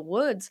corners of the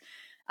woods,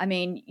 I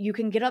mean, you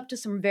can get up to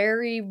some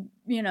very,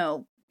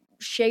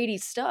 shady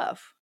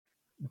stuff.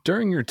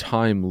 During your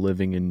time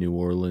living in New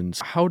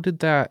Orleans, how did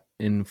that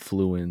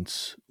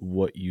influence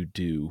what you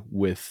do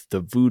with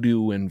the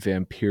voodoo and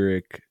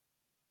vampiric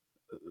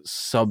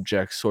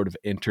subjects sort of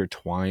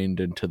intertwined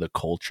into the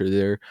culture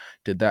there?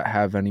 Did that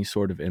have any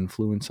sort of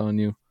influence on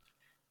you?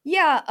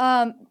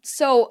 Yeah.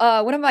 So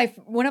one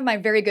of my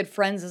very good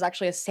friends is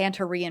actually a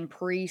Santerian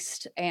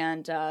priest,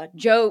 and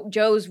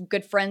Joe's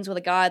good friends with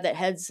a guy that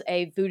heads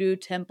a voodoo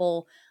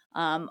temple.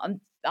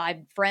 I'm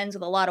friends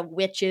with a lot of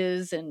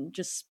witches and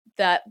just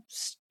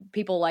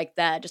people like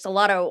that. Just a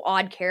lot of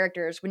odd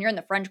characters. When you're in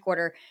the French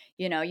Quarter,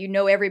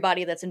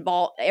 everybody that's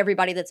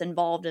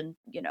involved in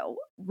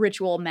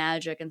ritual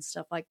magic and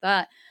stuff like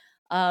that.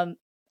 I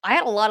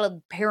had a lot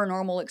of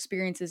paranormal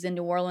experiences in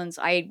New Orleans.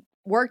 I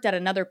worked at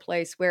another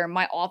place where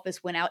my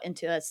office went out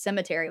into a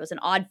cemetery. It was an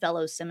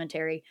Oddfellows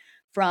cemetery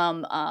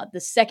from the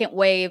second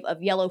wave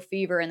of yellow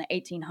fever in the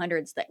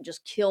 1800s that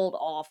just killed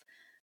off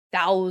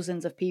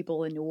thousands of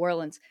people in New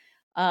Orleans.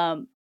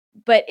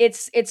 But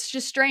it's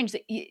just strange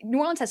that New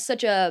Orleans has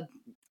such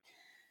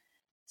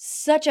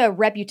such a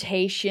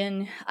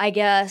reputation, I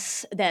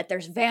guess, that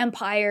there's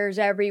vampires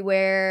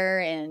everywhere,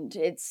 and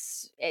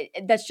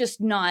that's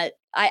just not.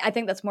 I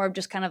think that's more of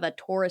just kind of a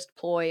tourist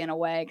ploy in a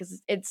way,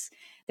 because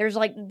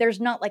there's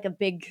not like a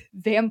big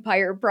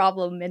vampire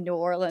problem in New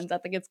Orleans. I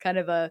think it's kind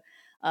of a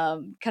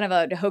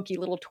hokey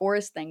little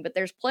tourist thing, but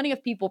there's plenty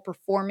of people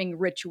performing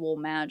ritual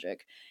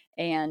magic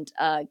and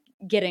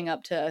getting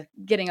up to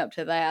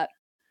that.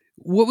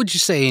 What would you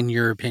say, in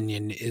your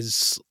opinion,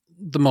 is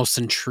the most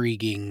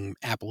intriguing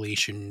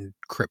Appalachian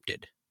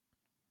cryptid?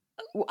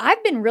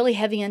 I've been really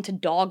heavy into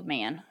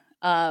Dogman.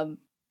 I've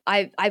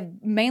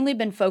mainly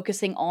been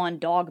focusing on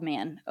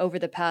Dogman over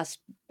the past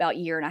about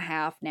year and a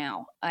half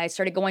now. I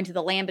started going to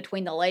the Land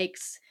Between the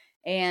Lakes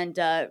and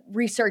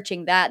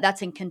researching that.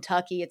 That's in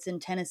Kentucky. It's in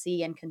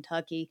Tennessee and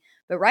Kentucky.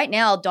 But right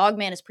now,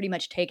 Dogman is pretty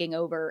much taking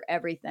over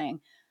everything.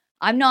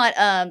 I'm not,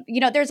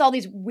 there's all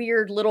these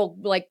weird little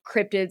like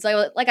cryptids.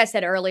 Like I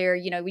said earlier,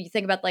 when you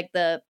think about like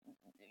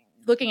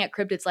looking at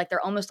cryptids, like they're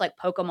almost like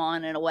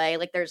Pokemon in a way.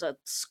 Like there's a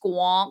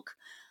squonk.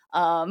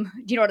 Do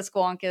you know what a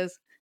squonk is?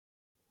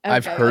 Okay.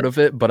 I've heard of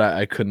it, but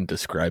I couldn't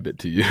describe it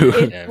to you.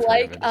 It's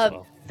like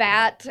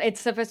fat.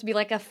 It's supposed to be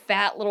like a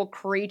fat little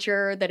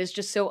creature that is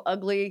just so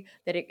ugly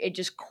that it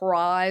just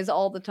cries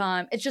all the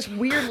time. It's just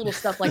weird little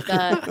stuff like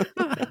that.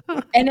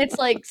 And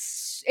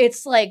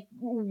it's like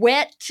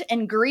wet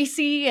and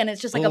greasy, and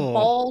it's just like a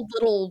bald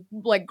little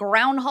like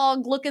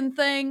groundhog looking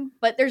thing.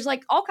 But there's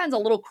like all kinds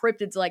of little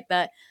cryptids like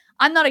that.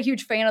 I'm not a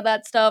huge fan of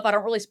that stuff. I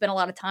don't really spend a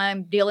lot of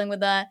time dealing with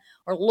that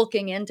or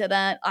looking into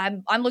that.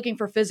 I'm looking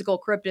for physical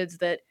cryptids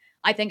that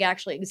I think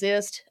actually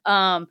exist,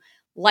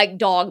 like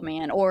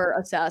Dogman or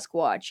a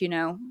Sasquatch,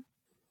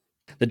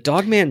 The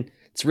Dogman,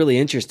 it's really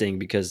interesting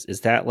because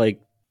is that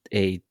like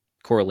a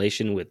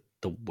correlation with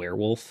the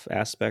werewolf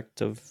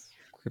aspect of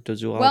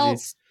cryptozoology? Well,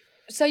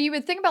 so you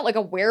would think about like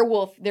a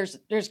werewolf. There's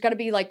got to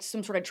be like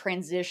some sort of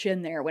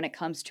transition there when it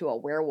comes to a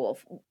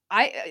werewolf.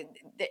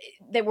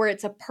 Where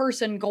it's a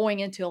person going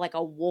into like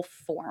a wolf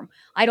form.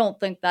 I don't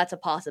think that's a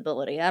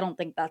possibility. I don't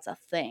think that's a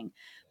thing.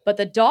 But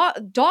the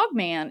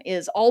Dogman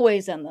is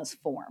always in this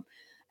form.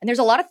 And there's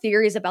a lot of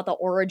theories about the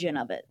origin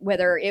of it,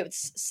 whether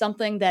it's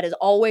something that has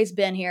always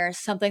been here,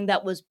 something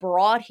that was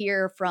brought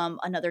here from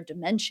another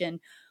dimension,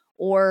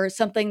 or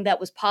something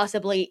that was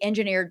possibly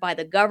engineered by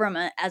the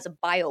government as a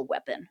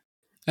bioweapon.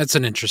 That's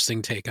an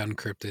interesting take on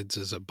cryptids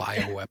as a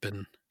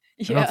bioweapon.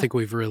 Yeah. I don't think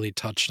we've really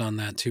touched on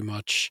that too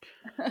much.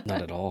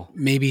 Not at all.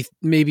 Maybe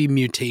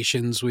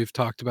mutations we've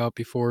talked about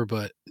before,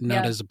 but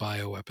not as a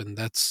bioweapon.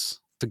 That's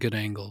a good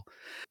angle.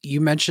 You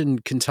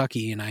mentioned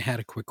Kentucky, and I had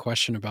a quick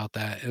question about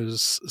that. It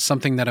was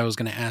something that I was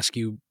going to ask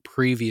you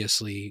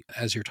previously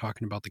as you're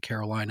talking about the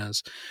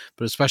Carolinas,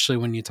 but especially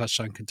when you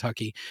touched on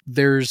Kentucky.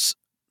 There's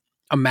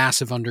a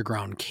massive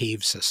underground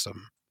cave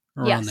system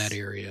around that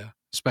area,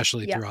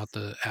 especially throughout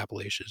the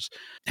Appalachians.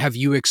 Have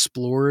you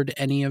explored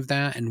any of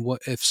that? And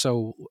what, if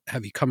so,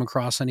 have you come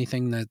across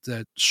anything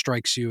that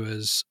strikes you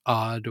as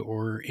odd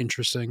or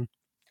interesting?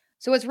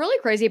 So what's really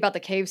crazy about the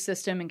cave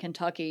system in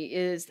Kentucky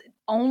is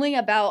only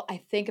about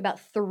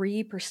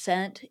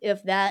 3%,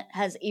 if that,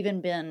 has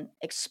even been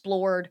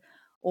explored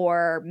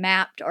or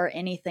mapped or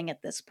anything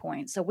at this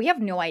point. So we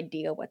have no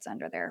idea what's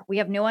under there. We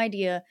have no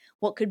idea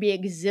what could be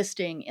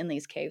existing in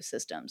these cave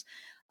systems.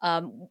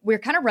 We're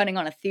kind of running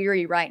on a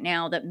theory right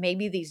now that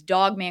maybe these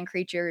Dogman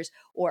creatures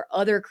or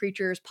other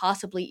creatures,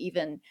 possibly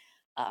even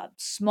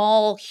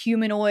small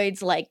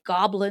humanoids like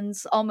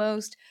goblins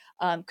almost,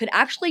 could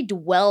actually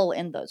dwell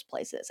in those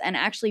places and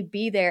actually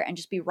be there and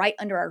just be right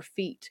under our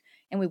feet,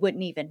 and we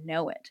wouldn't even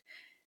know it.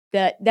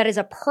 That is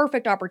a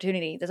perfect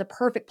opportunity. There's a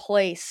perfect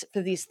place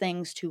for these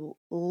things to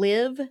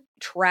live,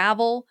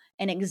 travel,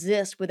 and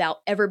exist without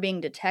ever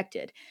being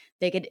detected.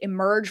 They could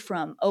emerge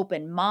from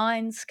open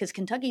mines, because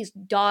Kentucky's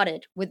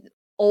dotted with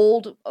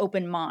old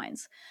open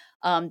mines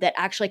that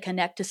actually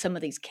connect to some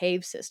of these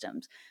cave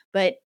systems.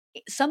 But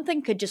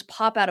something could just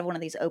pop out of one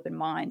of these open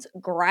mines,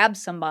 grab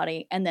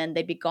somebody, and then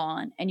they'd be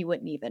gone, and you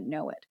wouldn't even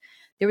know it.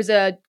 There was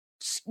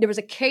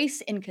a case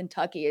in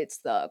Kentucky. It's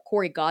the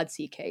Corey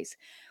Godsey case,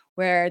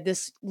 where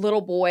this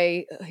little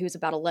boy, he was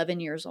about 11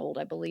 years old,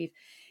 I believe,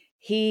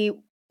 he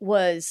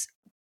was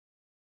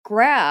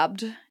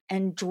grabbed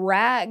and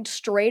dragged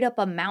straight up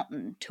a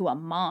mountain to a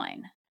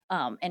mine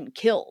and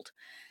killed.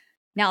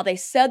 Now, they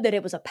said that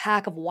it was a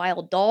pack of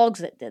wild dogs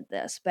that did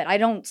this, but I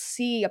don't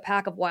see a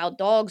pack of wild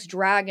dogs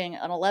dragging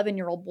an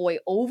 11-year-old boy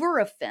over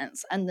a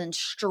fence and then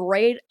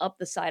straight up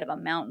the side of a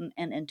mountain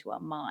and into a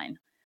mine.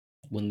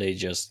 When they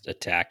just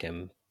attack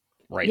him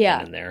right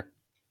then and there.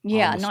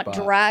 Yeah, not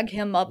drag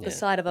him up the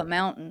side of a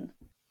mountain.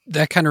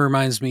 That kind of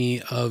reminds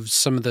me of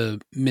some of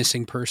the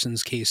missing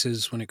persons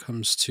cases when it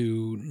comes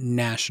to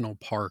national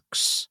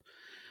parks.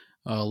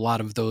 A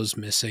lot of those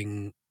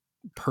missing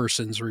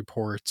persons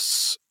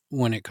reports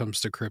when it comes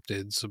to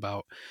cryptids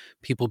about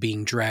people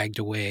being dragged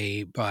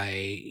away by,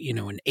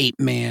 an ape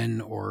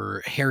man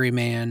or hairy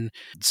man,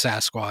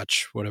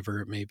 Sasquatch,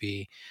 whatever it may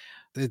be.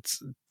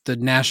 It's the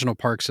national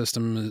park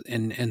system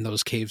and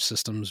those cave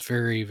systems,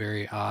 very,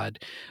 very odd.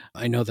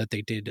 I know that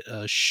they did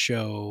a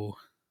show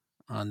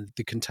on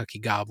the Kentucky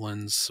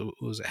Goblins.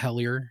 Was it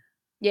Hellier?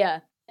 Yeah.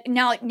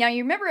 Now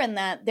you remember in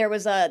that there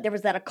was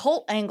that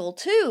occult angle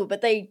too,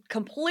 but they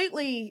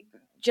completely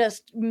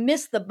just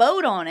missed the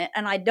boat on it,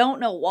 and I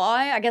don't know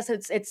why. I guess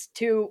it's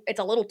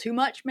a little too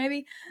much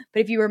maybe.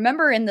 But if you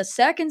remember in the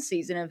second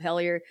season of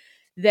Hellier,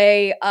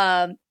 they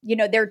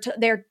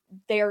they're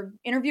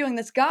interviewing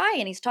this guy,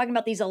 and he's talking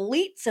about these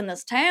elites in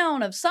this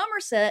town of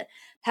Somerset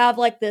have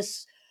like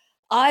this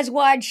eyes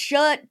wide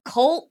shut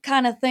cult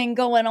kind of thing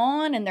going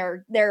on, and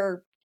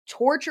they're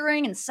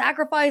torturing and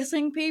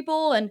sacrificing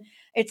people, and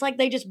it's like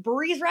they just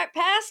breeze right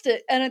past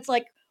it, and it's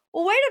like,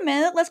 well, wait a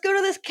minute, let's go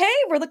to this cave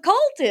where the cult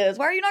is.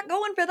 Why are you not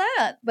going for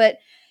that? But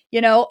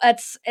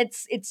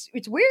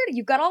it's weird.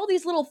 You've got all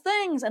these little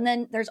things, and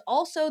then there's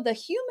also the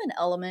human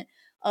element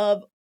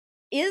of,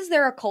 is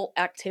there a cult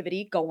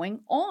activity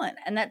going on?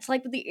 And that's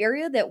like the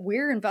area that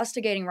we're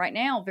investigating right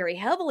now very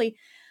heavily.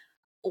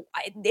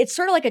 It's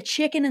sort of like a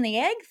chicken and the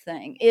egg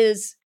thing.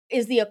 Is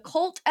the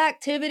occult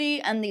activity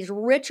and these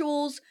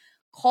rituals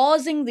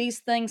causing these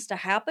things to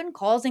happen,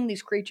 causing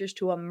these creatures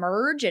to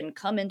emerge and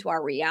come into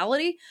our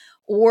reality?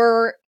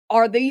 Or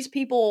are these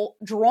people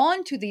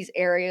drawn to these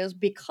areas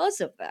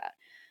because of that?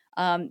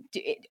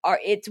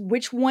 It's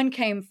which one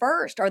came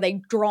first? Are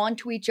they drawn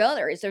to each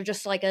other? Is there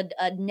just like a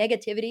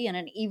negativity and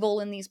an evil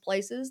in these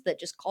places that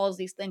just cause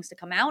these things to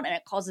come out, and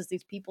it causes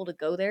these people to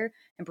go there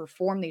and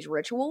perform these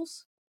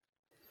rituals?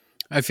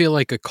 I feel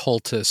like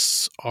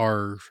occultists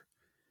are,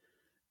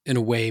 in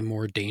a way,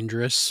 more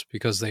dangerous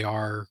because they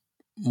are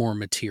more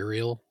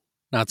material.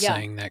 Not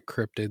saying that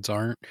cryptids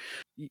aren't.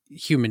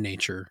 Human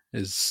nature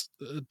is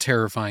a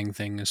terrifying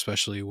thing,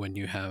 especially when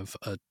you have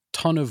a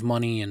ton of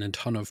money and a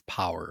ton of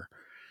power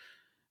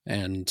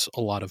and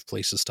a lot of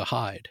places to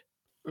hide.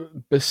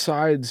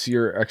 Besides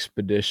your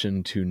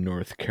expedition to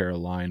North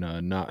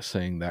Carolina, not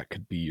saying that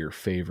could be your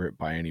favorite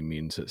by any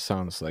means, it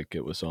sounds like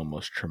it was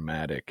almost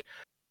traumatic,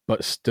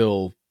 but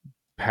still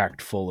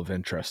packed full of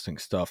interesting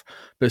stuff.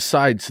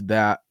 Besides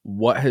that,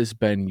 what has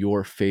been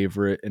your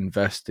favorite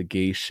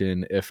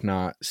investigation, if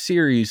not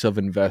series of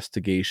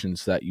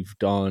investigations that you've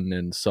done,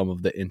 and some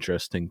of the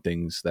interesting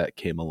things that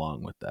came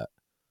along with that?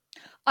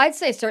 I'd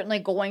say certainly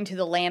going to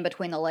the Land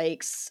Between the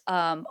Lakes.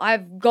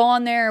 I've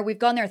gone there. We've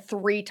gone there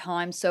 3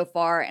 times so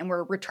far, and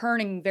we're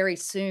returning very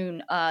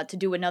soon to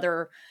do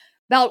another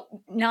about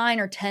 9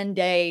 or 10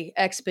 day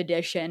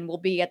expedition. We'll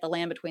be at the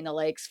Land Between the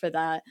Lakes for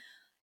that.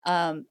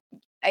 Um,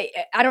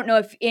 I don't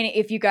know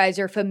if you guys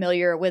are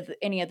familiar with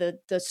any of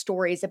the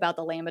stories about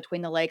the Land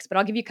Between the Lakes, but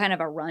I'll give you kind of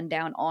a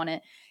rundown on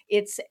it.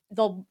 It's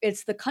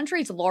the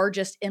country's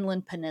largest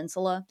inland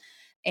peninsula,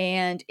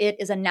 and it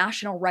is a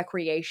national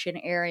recreation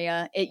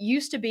area. It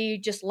used to be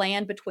just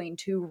land between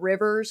 2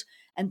 rivers,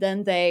 and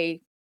then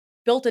they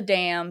built a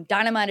dam,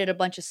 dynamited a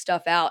bunch of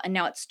stuff out, and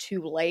now it's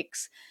 2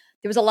 lakes.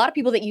 There was a lot of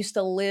people that used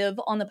to live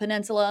on the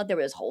peninsula. There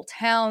was whole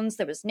towns,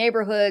 there was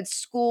neighborhoods,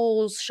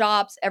 schools,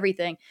 shops,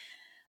 everything.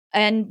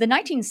 And the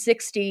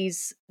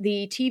 1960s,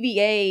 the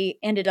TVA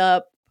ended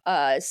up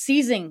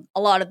seizing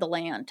a lot of the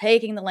land,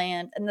 taking the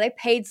land, and they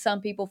paid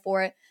some people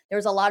for it. There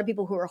was a lot of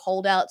people who were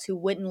holdouts who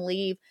wouldn't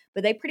leave,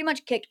 but they pretty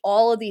much kicked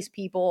all of these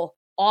people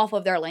off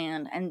of their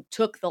land and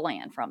took the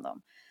land from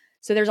them.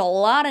 So there's a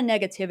lot of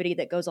negativity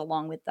that goes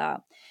along with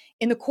that.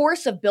 In the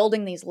course of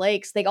building these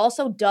lakes, they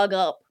also dug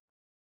up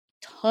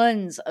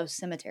tons of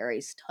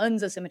cemeteries.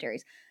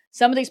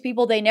 Some of these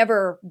people they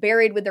never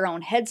buried with their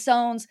own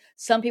headstones.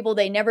 Some people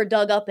they never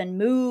dug up and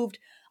moved.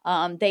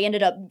 They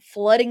ended up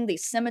flooding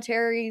these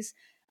cemeteries.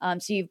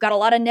 So you've got a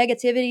lot of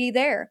negativity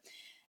there.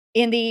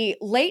 In the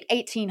late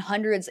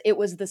 1800s, it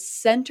was the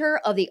center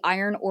of the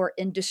iron ore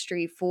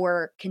industry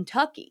for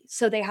Kentucky.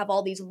 So they have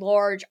all these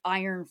large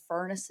iron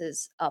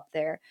furnaces up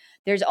there.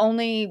 There's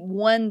only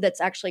one that's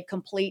actually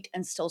complete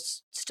and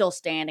still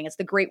standing. It's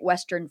the Great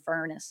Western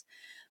Furnace.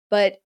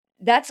 But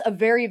that's a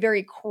very,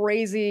 very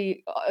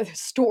crazy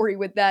story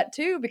with that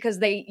too, because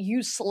they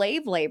use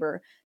slave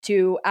labor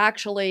to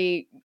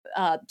actually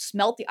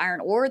smelt the iron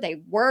ore.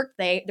 They worked.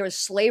 There was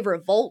slave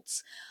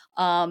revolts.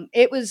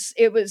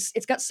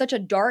 It's got such a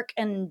dark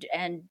and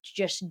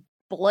just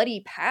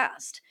bloody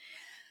past.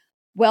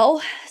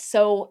 Well,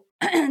 so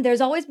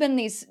there's always been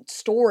these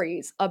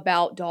stories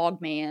about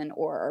Dogman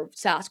or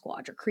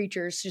Sasquatch or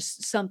creatures,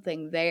 just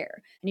something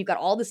there. And you've got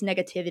all this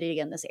negativity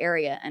in this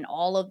area and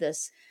all of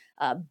this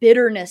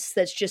bitterness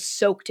that's just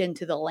soaked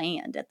into the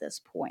land at this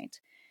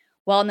point.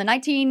 Well, in the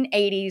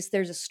 1980s,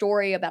 there's a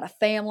story about a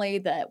family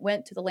that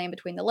went to the Land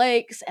Between the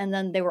Lakes, and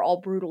then they were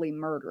all brutally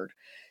murdered.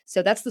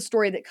 So that's the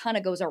story that kind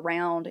of goes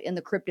around in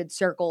the cryptid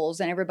circles,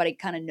 and everybody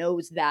kind of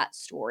knows that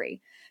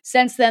story.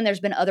 Since then, there's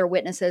been other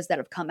witnesses that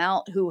have come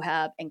out who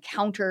have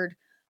encountered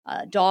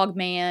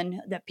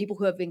Dogman, that people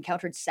who have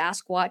encountered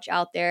Sasquatch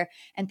out there,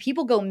 and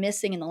people go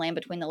missing in the Land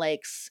Between the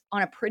Lakes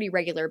on a pretty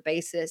regular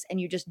basis,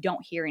 and you just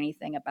don't hear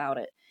anything about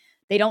it.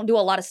 They don't do a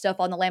lot of stuff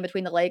on the Land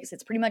Between the Lakes.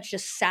 It's pretty much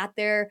just sat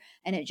there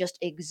and it just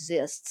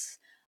exists.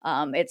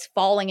 It's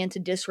falling into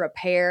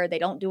disrepair. They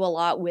don't do a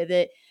lot with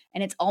it.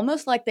 And it's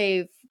almost like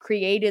they've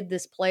created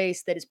this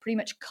place that is pretty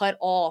much cut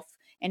off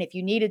And if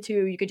you needed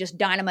to, you could just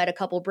dynamite a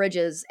couple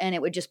bridges and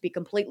it would just be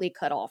completely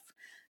cut off.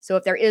 So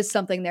if there is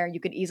something there, you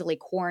could easily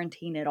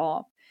quarantine it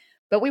off.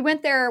 But we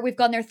went there, we've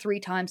gone there 3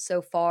 times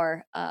so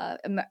far.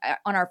 On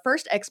our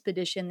first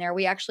expedition there,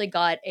 we actually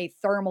got a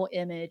thermal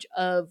image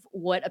of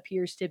what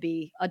appears to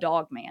be a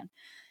dogman.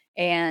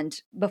 And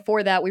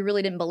before that, we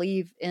really didn't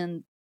believe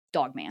in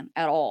Dogman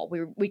at all.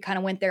 We kind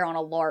of went there on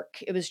a lark.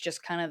 It was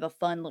just kind of a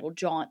fun little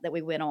jaunt that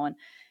we went on.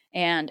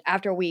 And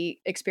after we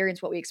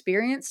experienced what we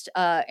experienced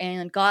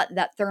and got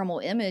that thermal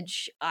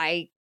image,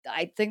 I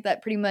think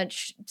that pretty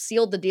much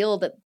sealed the deal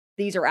that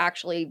these are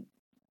actual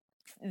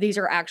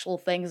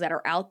things that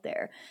are out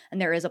there,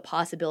 and there is a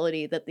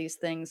possibility that these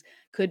things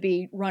could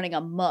be running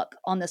amok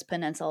on this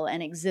peninsula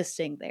and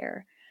existing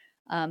there.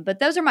 But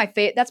those are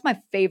that's my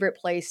favorite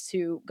place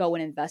to go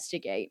and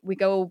investigate. We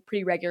go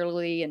pretty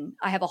regularly, and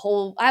I have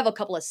a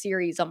couple of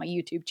series on my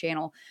YouTube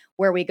channel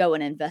where we go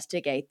and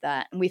investigate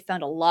that. And we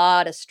found a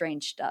lot of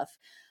strange stuff.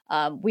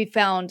 We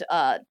found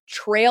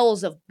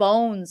trails of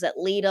bones that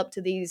lead up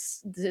to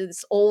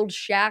this old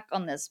shack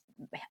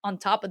on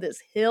top of this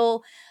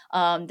hill.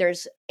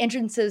 There's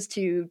entrances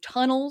to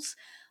tunnels.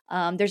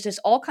 There's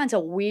just all kinds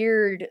of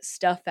weird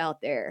stuff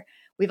out there.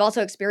 We've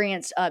also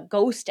experienced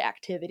ghost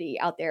activity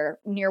out there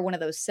near one of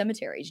those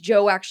cemeteries.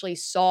 Joe actually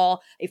saw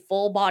a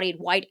full-bodied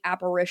white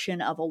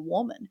apparition of a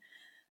woman.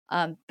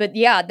 But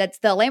yeah, that's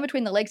the Land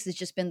Between the Lakes has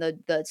just been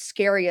the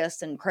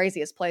scariest and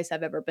craziest place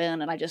I've ever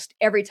been. And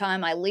every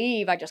time I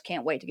leave, I just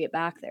can't wait to get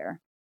back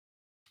there.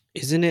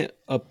 Isn't it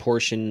a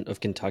portion of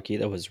Kentucky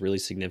that was really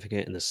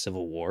significant in the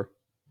Civil War?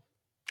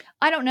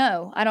 I don't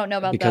know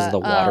about because that. of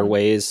the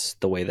waterways,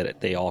 the way that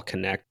they all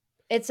connect.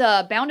 It's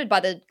bounded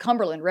by the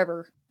Cumberland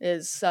River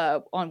is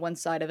on one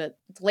side of it.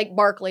 It's Lake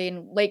Barkley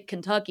and Lake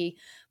Kentucky,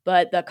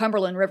 but the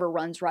Cumberland River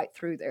runs right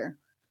through there.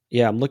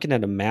 Yeah, I'm looking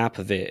at a map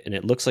of it, and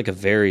it looks like a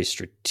very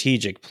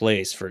strategic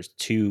place for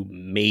 2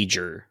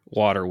 major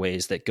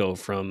waterways that go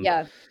from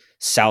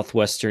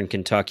southwestern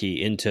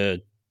Kentucky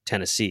into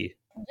Tennessee.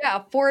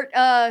 Yeah,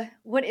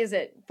 what is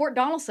it? Fort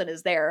Donelson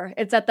is there.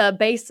 It's at the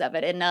base of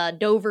it in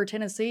Dover,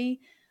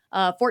 Tennessee.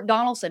 Fort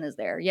Donelson is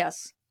there,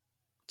 yes.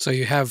 So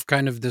you have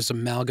kind of this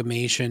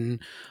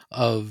amalgamation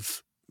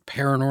of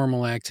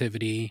paranormal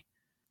activity,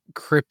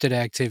 cryptid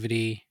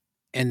activity,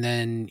 and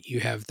then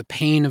you have the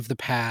pain of the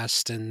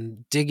past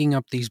and digging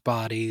up these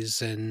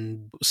bodies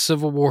and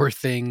Civil War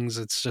things.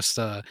 It's just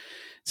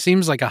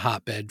seems like a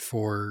hotbed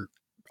for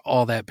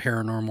all that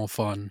paranormal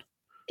fun.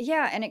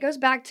 Yeah, and it goes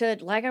back to,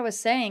 like I was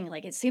saying,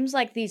 like it seems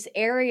like these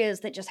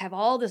areas that just have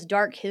all this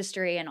dark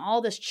history and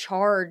all this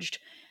charged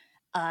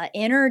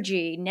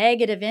energy,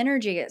 negative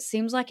energy, it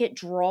seems like it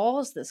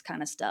draws this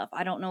kind of stuff.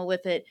 I don't know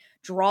if it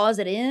draws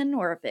it in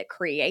or if it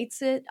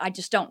creates it. I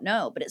just don't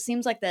know. But it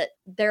seems like that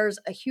there's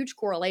a huge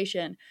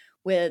correlation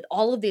with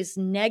all of this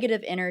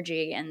negative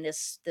energy and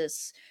this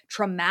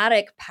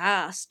traumatic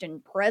past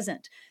and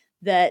present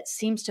that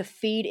seems to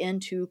feed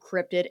into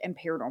cryptid and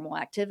paranormal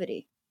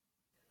activity.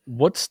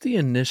 What's the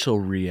initial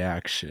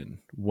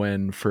reaction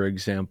when, for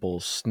example,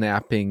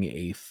 snapping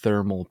a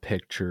thermal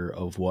picture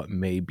of what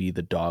may be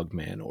the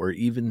Dogman, or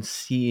even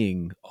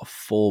seeing a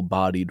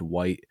full-bodied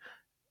white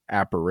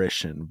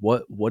apparition?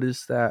 What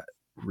is that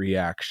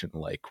reaction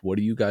like? What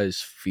are you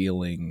guys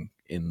feeling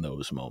in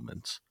those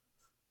moments?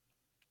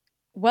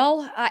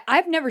 Well,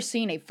 I've never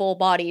seen a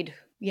full-bodied,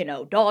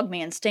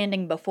 Dogman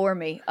standing before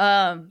me.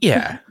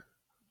 Yeah,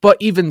 but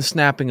even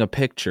snapping a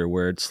picture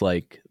where it's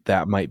like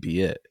that might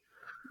be it.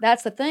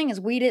 That's the thing, is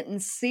we didn't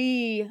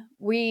see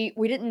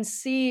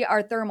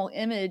our thermal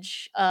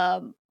image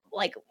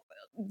like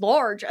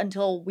large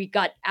until we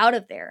got out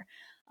of there.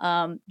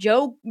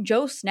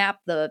 Joe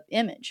snapped the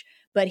image,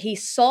 but he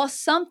saw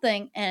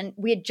something, and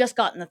we had just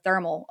gotten the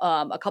thermal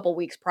a couple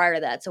weeks prior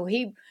to that, so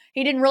he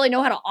didn't really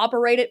know how to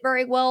operate it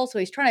very well. So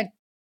he's trying to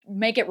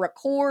make it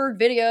record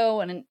video,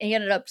 and he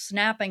ended up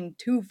snapping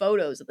 2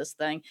 photos of this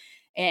thing.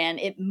 And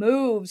it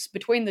moves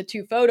between the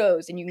 2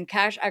 photos, and you can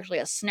catch actually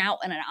a snout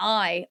and an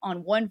eye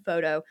on one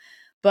photo.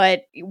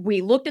 But we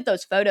looked at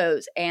those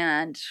photos,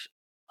 and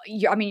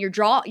your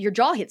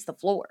jaw hits the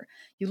floor.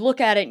 You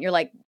look at it and you're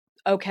like,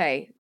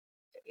 okay,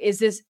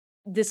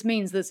 this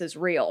means this is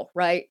real,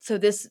 right? So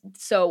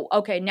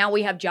okay, now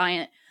we have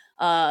giant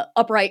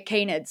upright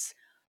canids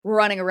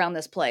running around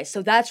this place.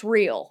 So that's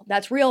real.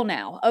 That's real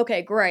now.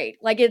 Okay, great.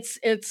 Like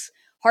it's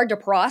hard to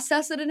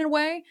process it in a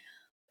way.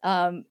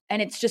 And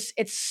it just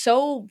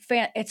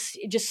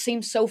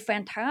seems so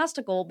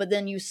fantastical, but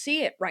then you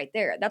see it right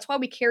there. That's why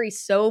we carry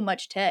so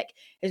much tech,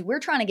 is we're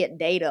trying to get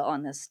data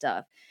on this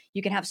stuff.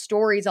 You can have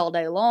stories all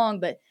day long,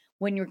 but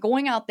when you're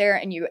going out there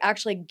and you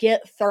actually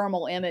get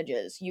thermal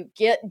images, you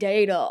get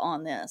data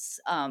on this,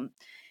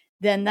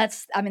 then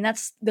that's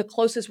the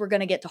closest we're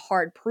going to get to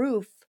hard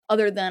proof,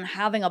 other than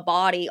having a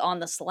body on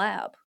the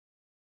slab.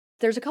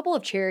 There's a couple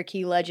of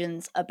Cherokee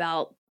legends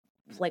about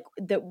like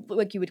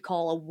you would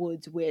call a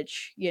woods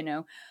witch,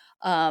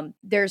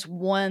 there's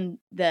one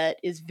that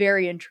is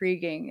very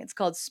intriguing. It's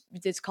called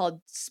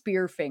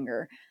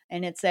Spearfinger,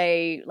 and it's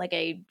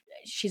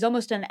she's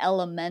almost an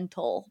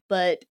elemental,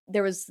 but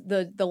there was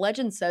the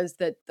legend says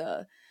that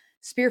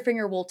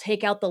Spearfinger will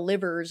take out the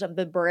livers of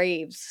the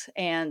braves.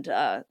 And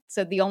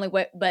so the only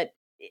way, but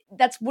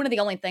that's one of the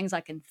only things I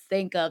can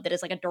think of that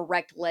is like a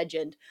direct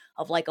legend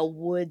of like a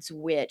woods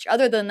witch.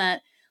 Other than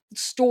that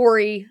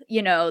story,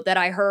 you know, that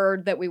I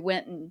heard that we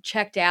went and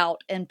checked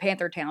out in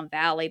Panthertown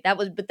Valley. That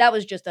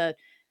was just an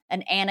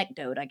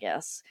anecdote, I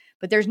guess.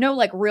 But there's no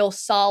like real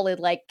solid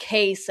like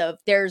case of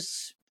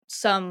there's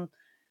some,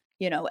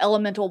 you know,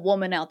 elemental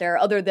woman out there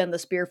other than the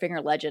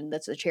Spearfinger legend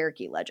that's a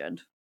Cherokee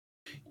legend.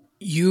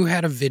 You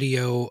had a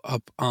video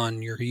up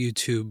on your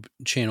YouTube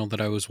channel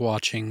that I was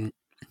watching.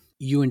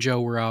 You and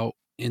Joe were out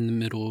in the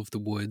middle of the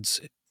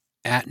woods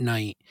at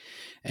night,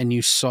 and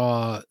you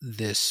saw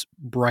this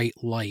bright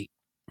light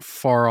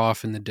far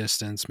off in the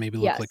distance, maybe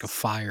look like a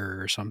fire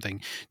or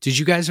something. Did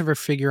you guys ever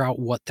figure out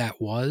what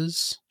that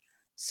was?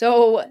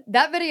 So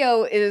that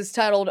video is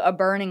titled A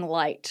Burning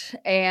Light.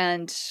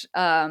 And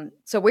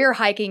so we're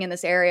hiking in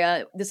this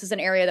area. This is an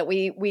area that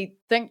we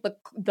think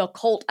the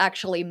cult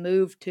actually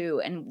moved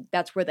to, and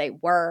that's where they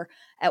were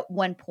at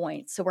one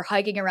point. So we're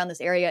hiking around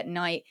this area at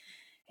night.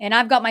 And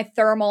I've got my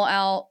thermal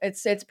out.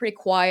 It's pretty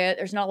quiet.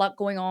 There's not a lot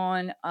going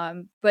on.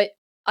 But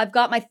I've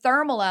got my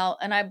thermal out,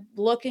 and I'm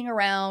looking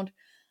around.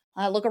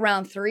 I look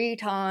around 3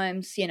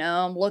 times, you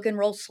know, I'm looking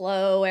real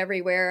slow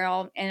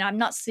everywhere, and I'm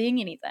not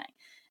seeing anything.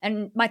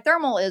 And my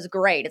thermal is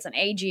great. It's an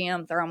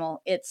AGM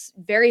thermal. It's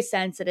very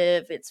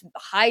sensitive. It's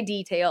high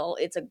detail.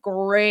 It's a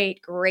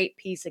great, great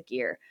piece of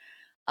gear.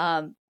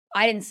 I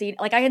didn't see,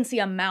 like, I can see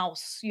a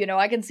mouse, you know,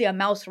 I can see a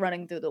mouse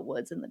running through the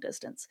woods in the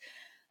distance,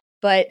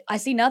 but I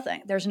see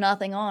nothing. There's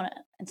nothing on it.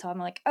 And so I'm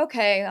like,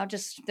 okay,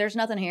 there's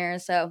nothing here.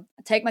 So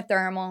I take my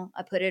thermal,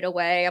 I put it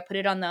away. I put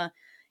it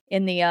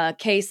in the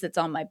case that's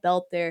on my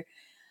belt there,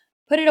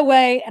 put it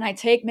away. And I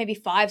take maybe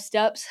 5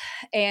 steps,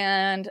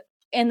 and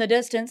in the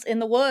distance, in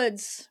the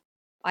woods,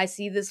 I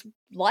see this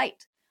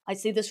light. I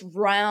see this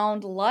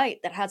round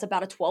light that has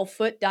about a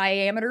 12-foot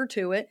diameter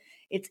to it.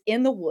 It's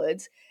in the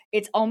woods.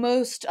 It's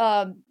almost,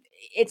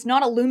 it's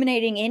not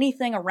illuminating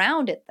anything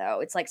around it,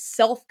 though. It's like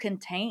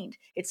self-contained.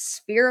 It's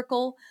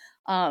spherical.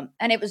 And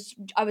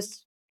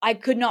I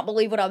could not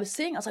believe what I was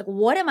seeing. I was like,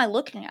 what am I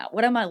looking at?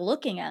 What am I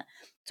looking at?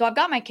 So I've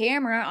got my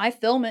camera. I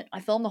film it.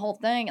 I film the whole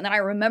thing. And then I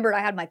remembered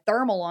I had my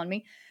thermal on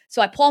me.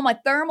 So I pull my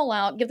thermal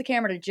out, give the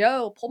camera to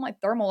Joe, pull my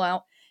thermal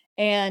out,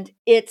 and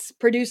it's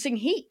producing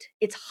heat.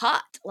 It's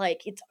hot,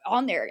 like it's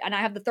on there. And I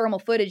have the thermal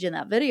footage in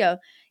that video.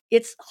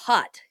 It's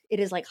hot. It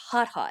is like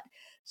hot.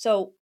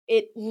 So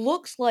it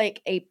looks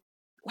like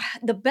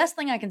the best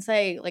thing I can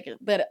say, like,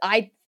 that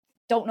I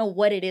don't know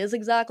what it is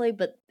exactly,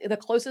 but the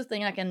closest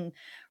thing I can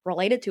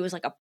relate it to is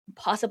like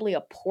possibly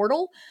a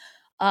portal.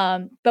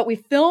 But we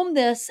filmed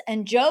this,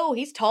 and Joe,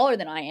 he's taller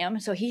than I am,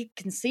 so he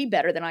can see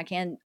better than I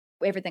can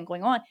everything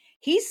going on.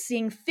 He's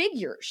seeing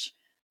figures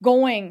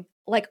going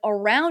like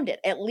around it,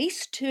 at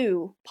least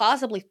 2,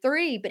 possibly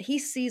 3, but he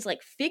sees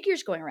like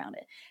figures going around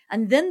it.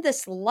 And then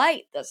this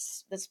light,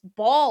 this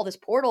ball, this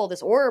portal,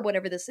 this orb,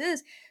 whatever this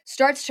is,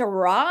 starts to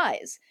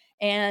rise.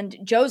 And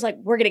Joe's like,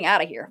 we're getting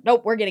out of here.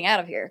 Nope, we're getting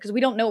out of here, because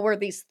we don't know where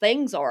these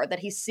things are that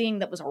he's seeing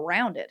that was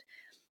around it.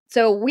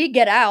 So we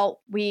get out,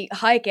 we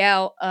hike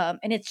out,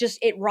 and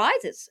it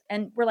rises.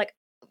 And we're like,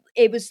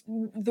 it was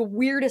the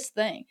weirdest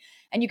thing.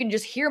 And you can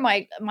just hear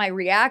my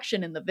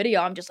reaction in the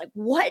video. I'm just like,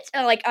 what?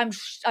 Like, I'm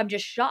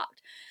just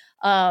shocked.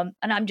 And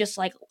I'm just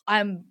like,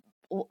 I'm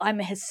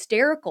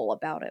hysterical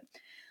about it.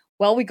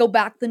 Well, we go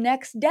back the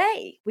next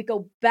day. We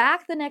go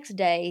back the next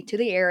day to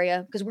the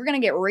area because we're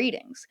going to get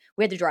readings.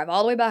 We had to drive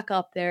all the way back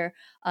up there.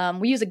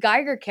 We use a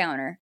Geiger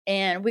counter,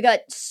 and we got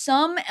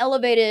some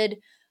elevated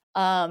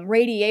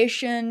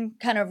radiation,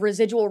 kind of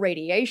residual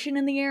radiation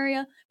in the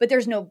area, but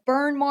there's no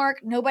burn mark.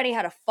 Nobody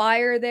had a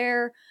fire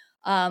there.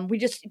 We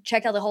just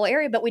checked out the whole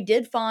area, but we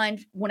did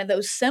find one of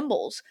those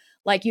symbols,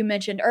 like you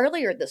mentioned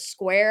earlier, the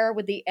square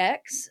with the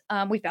X.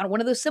 We found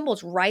one of those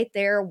symbols right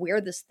there where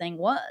this thing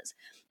was.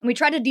 And we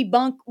tried to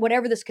debunk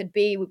whatever this could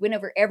be. We went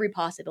over every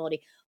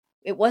possibility.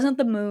 It wasn't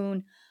the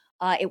moon.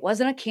 It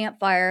wasn't a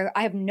campfire.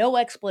 I have no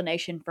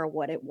explanation for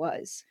what it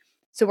was.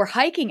 So we're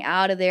hiking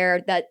out of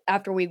there that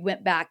after we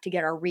went back to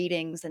get our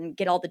readings and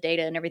get all the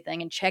data and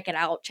everything and check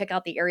out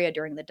the area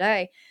during the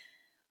day.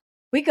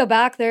 We go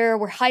back there,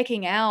 we're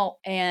hiking out,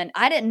 and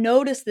I didn't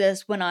notice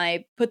this when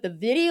I put the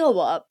video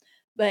up,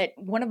 but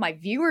one of my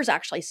viewers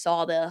actually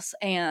saw this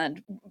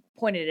and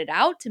pointed it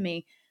out to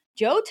me.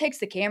 Joe takes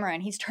the camera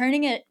and he's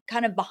turning it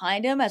kind of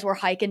behind him as we're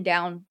hiking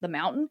down the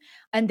mountain,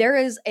 and there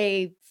is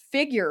a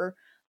figure,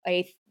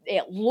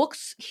 it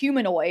looks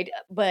humanoid,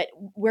 but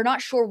we're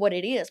not sure what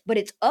it is, but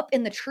it's up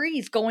in the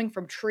trees going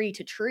from tree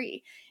to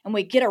tree. And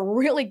we get a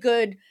really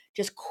good,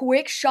 just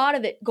quick shot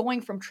of it going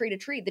from tree to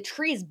tree. The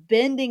tree is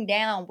bending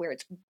down where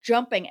it's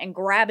jumping and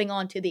grabbing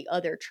onto the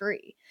other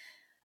tree.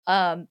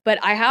 But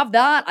I have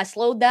that. I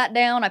slowed that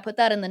down. I put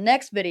that in the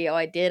next video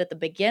I did at the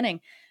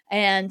beginning.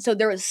 And so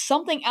there was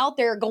something out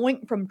there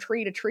going from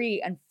tree to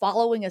tree and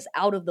following us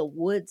out of the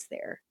woods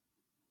there.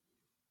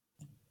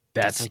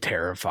 That's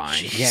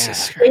terrifying.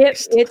 Jesus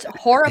it's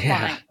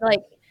horrifying. Yeah. Like,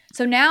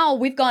 so now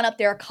we've gone up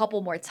there a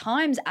couple more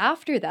times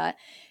after that.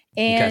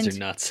 You guys And are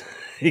nuts.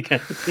 You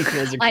guys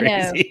are I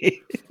know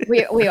crazy.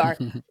 we are.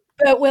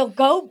 But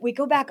we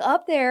go back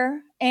up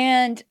there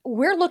and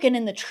we're looking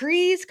in the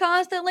trees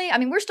constantly. I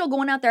mean, we're still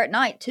going out there at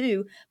night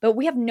too, but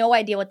we have no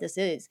idea what this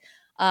is.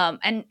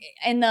 And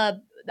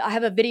I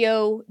have a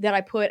video that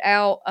I put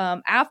out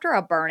after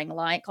a burning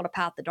light called A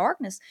Path to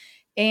Darkness.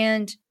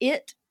 And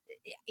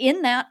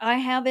in that, I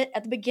have it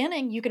at the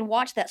beginning. You can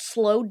watch that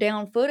slowed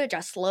down footage. I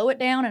slow it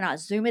down and I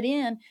zoom it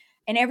in,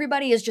 and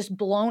everybody is just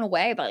blown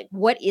away by like,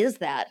 what is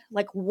that?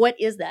 Like, what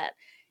is that?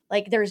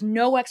 Like, there's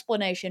no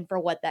explanation for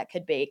what that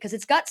could be because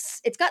it's got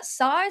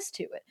size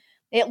to it.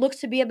 It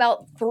looks to be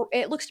about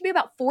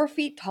 4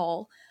 feet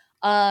tall,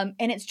 and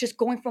it's just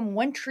going from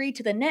one tree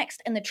to the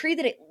next. And the tree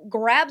that it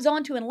grabs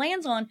onto and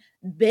lands on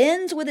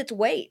bends with its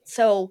weight.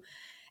 So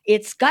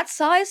it's got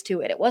size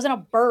to it. It wasn't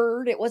a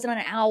bird. It wasn't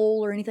an owl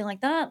or anything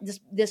like that.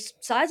 This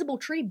sizable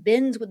tree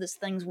bends with this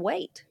thing's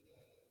weight.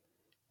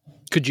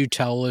 Could you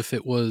tell if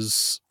it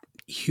was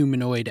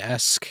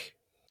humanoid-esque?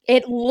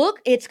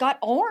 It's got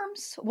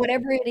arms,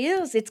 whatever it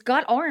is. It's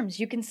got arms.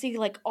 You can see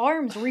like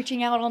arms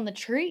reaching out on the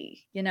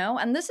tree, you know?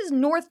 And this is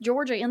North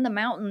Georgia in the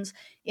mountains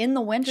in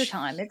the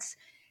wintertime.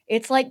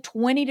 It's like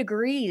 20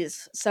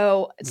 degrees.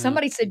 So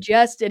somebody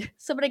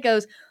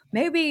goes,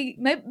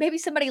 maybe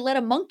somebody let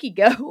a monkey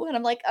go. And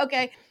I'm like,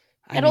 okay,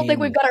 I don't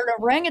think we've got an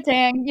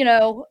orangutan,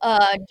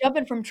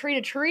 jumping from tree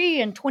to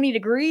tree in 20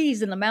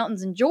 degrees in the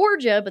mountains in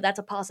Georgia, but that's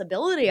a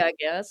possibility, I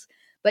guess.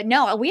 But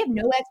no, we have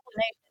no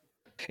explanation.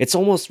 It's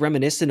almost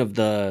reminiscent of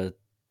not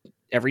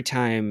every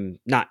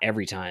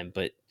time,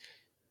 but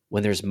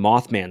when there's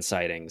Mothman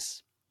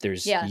sightings,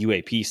 there's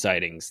UAP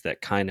sightings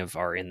that kind of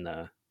are in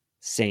the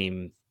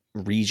same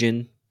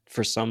region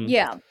for some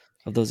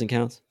of those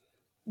accounts.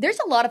 There's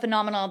a lot of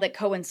phenomena that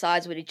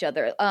coincides with each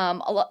other.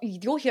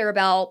 You'll hear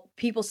about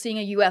people seeing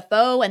a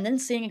UFO and then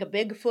seeing a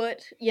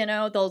Bigfoot.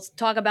 They'll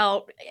talk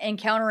about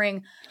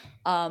encountering.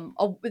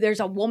 There's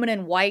a woman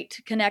in white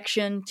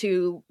connection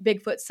to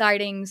Bigfoot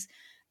sightings.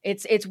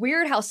 It's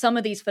weird how some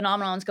of these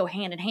phenomenons go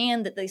hand in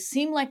hand. That they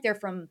seem like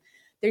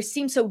they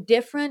seem so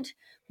different,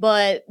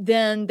 but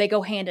then they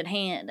go hand in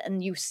hand,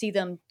 and you see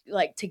them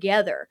like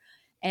together.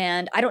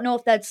 And I don't know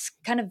if that's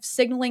kind of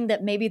signaling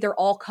that maybe they're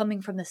all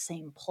coming from the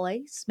same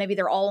place. Maybe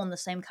they're all on the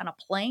same kind of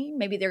plane.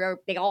 Maybe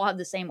they all have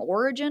the same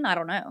origin. I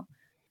don't know.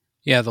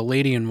 Yeah, the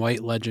Lady in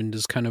White legend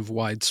is kind of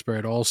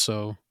widespread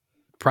also.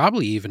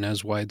 Probably even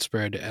as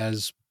widespread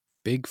as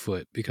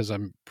Bigfoot, because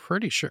I'm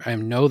pretty sure I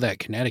know that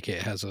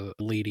Connecticut has a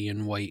Lady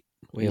in White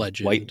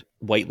legend.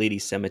 White Lady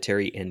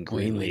Cemetery and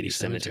Green Lady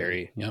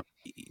Cemetery. Yep.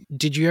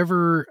 Did you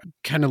ever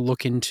kind of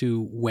look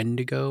into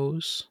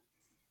Wendigos?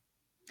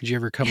 Did you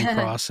ever come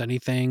across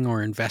anything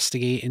or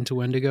investigate into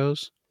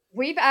Wendigos?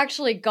 We've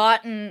actually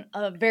gotten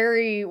a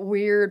very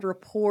weird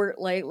report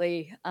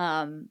lately.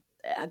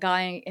 A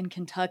guy in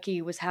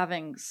Kentucky was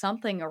having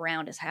something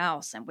around his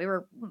house, and we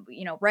were,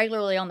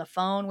 regularly on the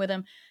phone with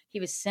him. He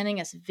was sending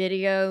us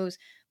videos,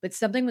 but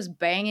something was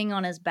banging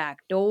on his back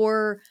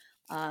door.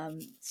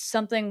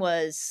 Something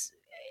was,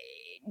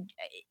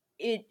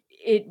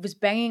 it was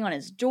banging on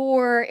his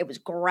door. It was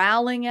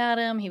growling at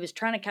him. He was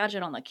trying to catch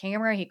it on the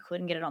camera. He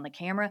couldn't get it on the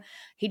camera.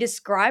 He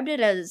described it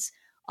as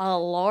a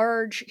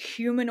large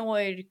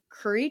humanoid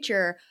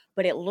creature,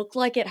 but it looked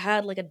like it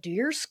had like a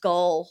deer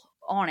skull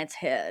on its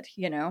head,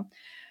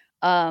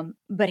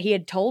 but he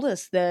had told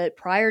us that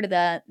prior to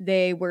that,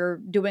 they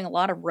were doing a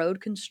lot of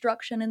road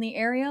construction in the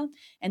area,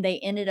 and they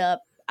ended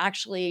up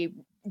actually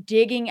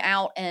digging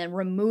out and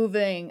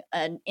removing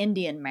an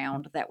Indian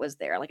mound that was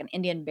there, like an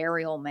Indian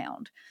burial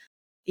mound.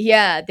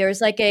 Yeah, there's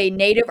like a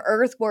native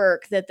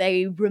earthwork that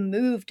they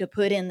removed to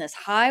put in this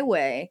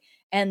highway.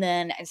 And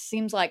then it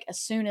seems like as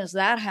soon as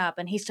that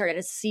happened, he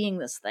started seeing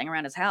this thing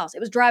around his house. It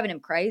was driving him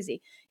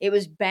crazy. It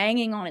was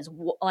banging on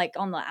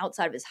on the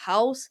outside of his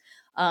house,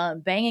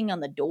 banging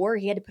on the door.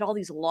 He had to put all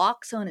these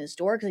locks on his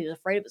door because he was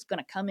afraid it was going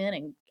to come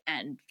in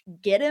and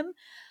get him.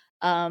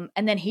 And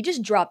then he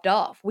just dropped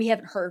off. We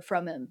haven't heard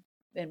from him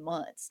in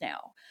months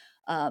now.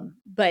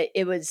 But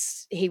he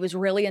was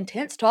really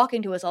intense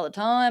talking to us all the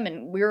time,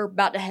 and we were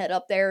about to head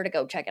up there to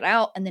go check it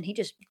out. And then he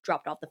just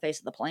dropped off the face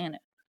of the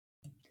planet.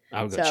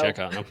 I would go check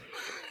on him.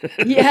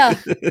 Yeah.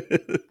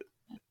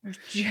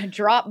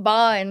 Drop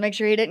by and make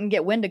sure he didn't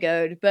get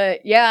Wendigoed.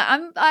 But yeah,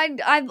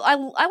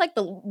 I like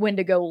the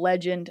Wendigo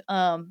legend.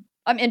 I'm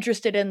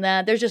interested in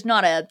that. There's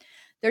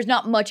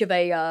not much of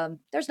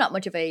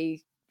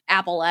a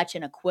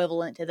Appalachian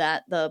equivalent to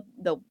that. The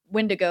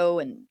Wendigo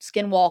and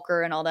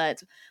Skinwalker and all that,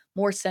 it's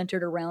more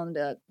centered around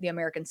the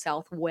American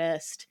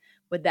Southwest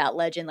with that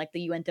legend, like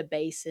the Uinta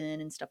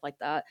Basin and stuff like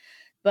that.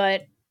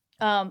 But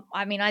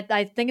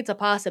I think it's a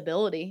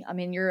possibility. I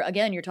mean, you're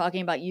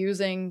talking about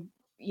using,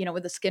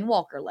 with the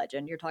Skinwalker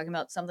legend, you're talking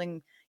about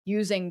something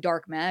using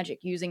dark magic,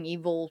 using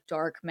evil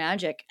dark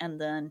magic, and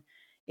then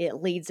it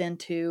leads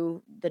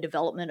into the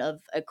development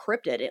of a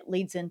cryptid. It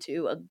leads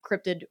into a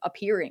cryptid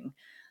appearing,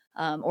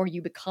 or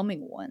you becoming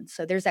one.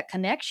 So there's that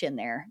connection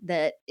there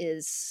that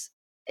is,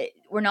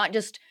 we're not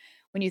just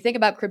when you think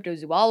about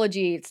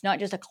cryptozoology, it's not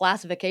just a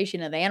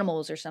classification of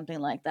animals or something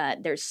like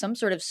that. There's some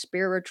sort of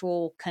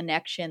spiritual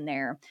connection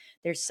there.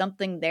 There's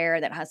something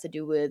there that has to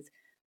do with,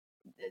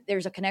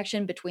 there's a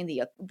connection between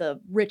the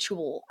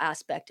ritual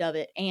aspect of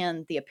it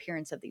and the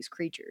appearance of these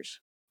creatures.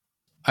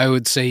 I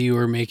would say you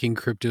are making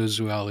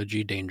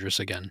cryptozoology dangerous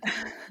again.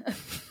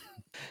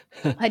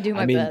 I do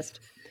my best.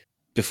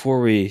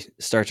 Before we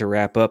start to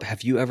wrap up,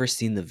 have you ever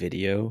seen the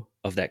video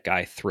of that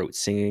guy throat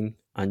singing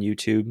on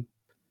YouTube?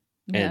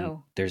 No. And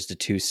there's the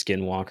two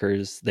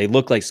skinwalkers. They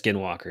look like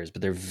skinwalkers,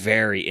 but they're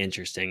very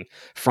interesting.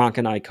 Frank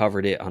and I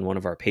covered it on one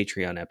of our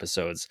Patreon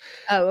episodes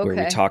where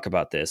we talk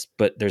about this.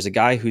 But there's a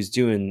guy who's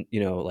doing,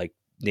 like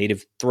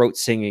native throat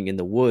singing in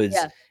the woods.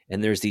 Yeah.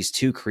 And there's these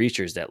two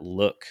creatures that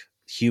look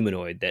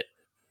humanoid that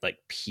like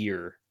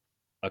peer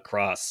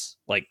across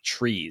like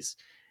trees.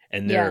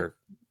 And they're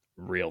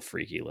real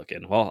freaky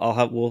looking.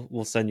 Well,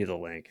 we'll send you the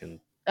link. And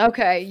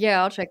okay,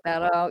 yeah, I'll check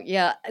that out.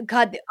 Yeah,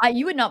 God,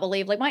 you would not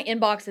believe, like, my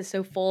inbox is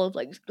so full of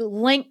like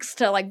links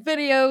to like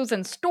videos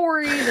and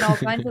stories and all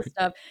kinds of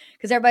stuff,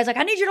 because everybody's like,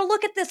 I need you to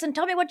look at this and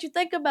tell me what you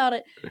think about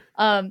it.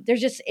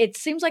 It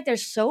seems like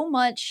there's so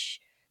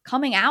much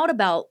coming out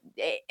about,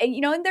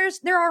 and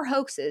there are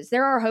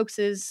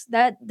hoaxes.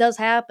 That does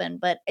happen,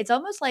 but it's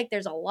almost like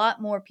there's a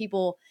lot more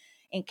people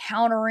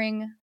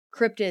encountering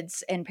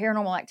cryptids and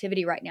paranormal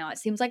activity right now. It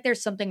seems like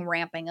there's something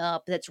ramping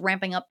up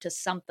to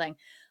something.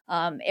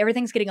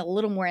 Everything's getting a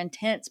little more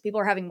intense. People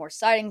are having more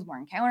sightings, more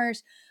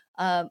encounters.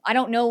 I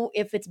don't know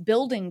if it's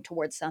building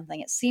towards something.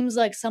 It seems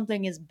like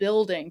something is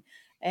building,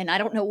 and I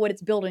don't know what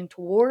it's building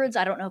towards.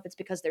 I don't know if it's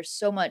because there's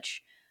so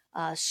much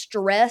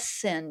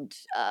stress and,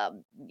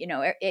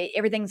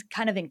 everything's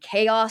kind of in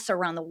chaos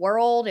around the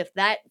world. If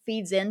that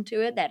feeds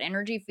into it, that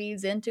energy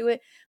feeds into it.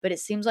 But it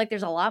seems like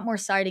there's a lot more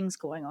sightings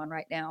going on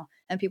right now,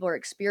 and people are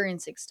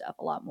experiencing stuff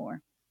a lot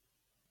more.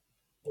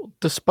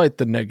 Despite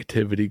the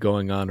negativity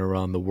going on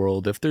around the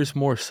world, if there's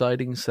more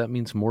sightings, that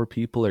means more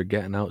people are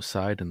getting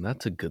outside, and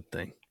that's a good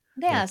thing.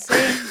 Yeah,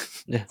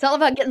 see? It's all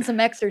about getting some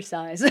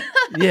exercise.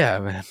 Yeah,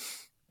 man.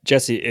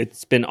 Jesse,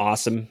 it's been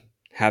awesome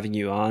having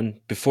you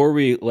on. Before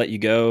we let you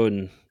go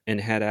and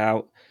head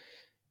out,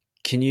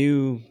 can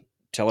you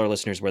tell our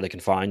listeners where they can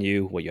find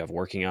you, what you have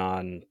working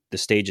on? The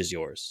stage is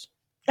yours.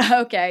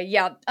 Okay,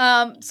 yeah.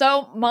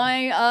 So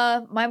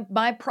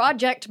my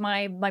project,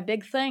 my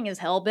big thing is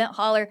Hellbent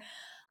Holler.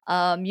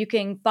 You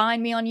can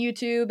find me on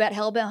YouTube at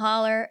Hellbent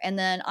Holler, and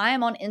then I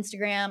am on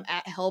Instagram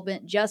at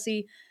Hellbent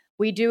Jesse.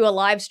 We do a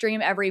live stream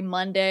every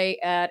Monday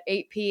at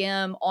 8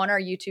 p.m. on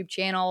our YouTube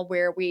channel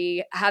where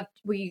we have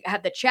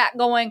the chat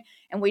going,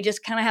 and we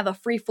just kind of have a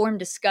free-form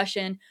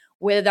discussion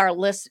with our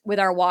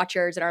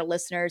watchers and our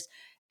listeners.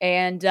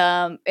 And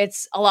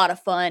it's a lot of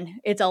fun.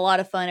 It's a lot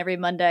of fun every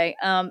Monday.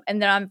 And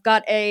then I've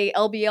got a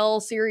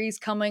LBL series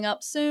coming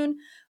up soon.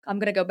 I'm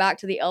going to go back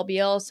to the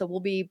LBL, so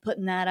we'll be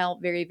putting that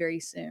out very,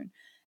 very soon.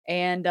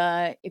 And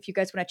if you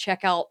guys want to check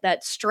out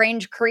that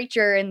strange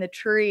creature in the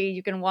tree,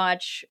 you can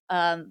watch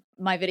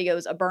my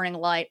videos, A Burning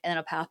Light and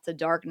A Path to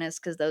Darkness,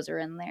 because those are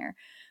in there.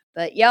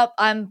 But yep,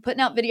 I'm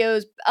putting out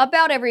videos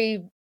about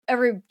every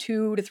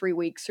 2 to 3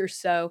 weeks or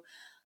so.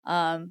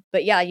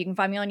 But yeah, you can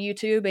find me on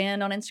YouTube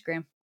and on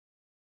Instagram.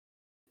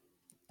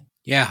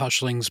 Yeah,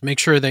 Hushlings, make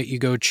sure that you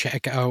go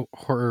check out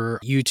her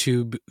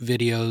YouTube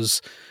videos.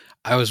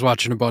 I was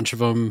watching a bunch of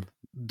them.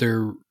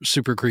 They're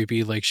super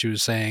creepy, like she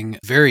was saying.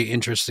 Very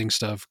interesting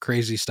stuff,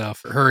 crazy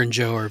stuff. Her and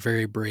Joe are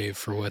very brave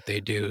for what they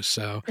do.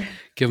 So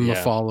give them a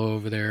follow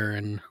over there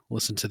and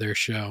listen to their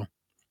show.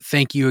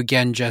 Thank you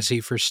again,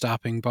 Jesse, for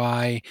stopping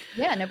by.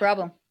 Yeah, no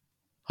problem.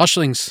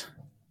 Hushlings,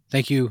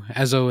 thank you,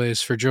 as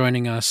always, for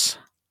joining us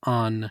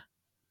on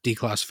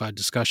Declassified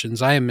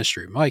Discussions. I am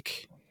Mystery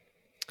Mike.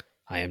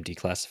 I am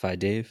Declassified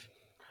Dave.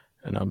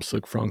 And I'm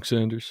Slick Frank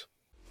Sanders.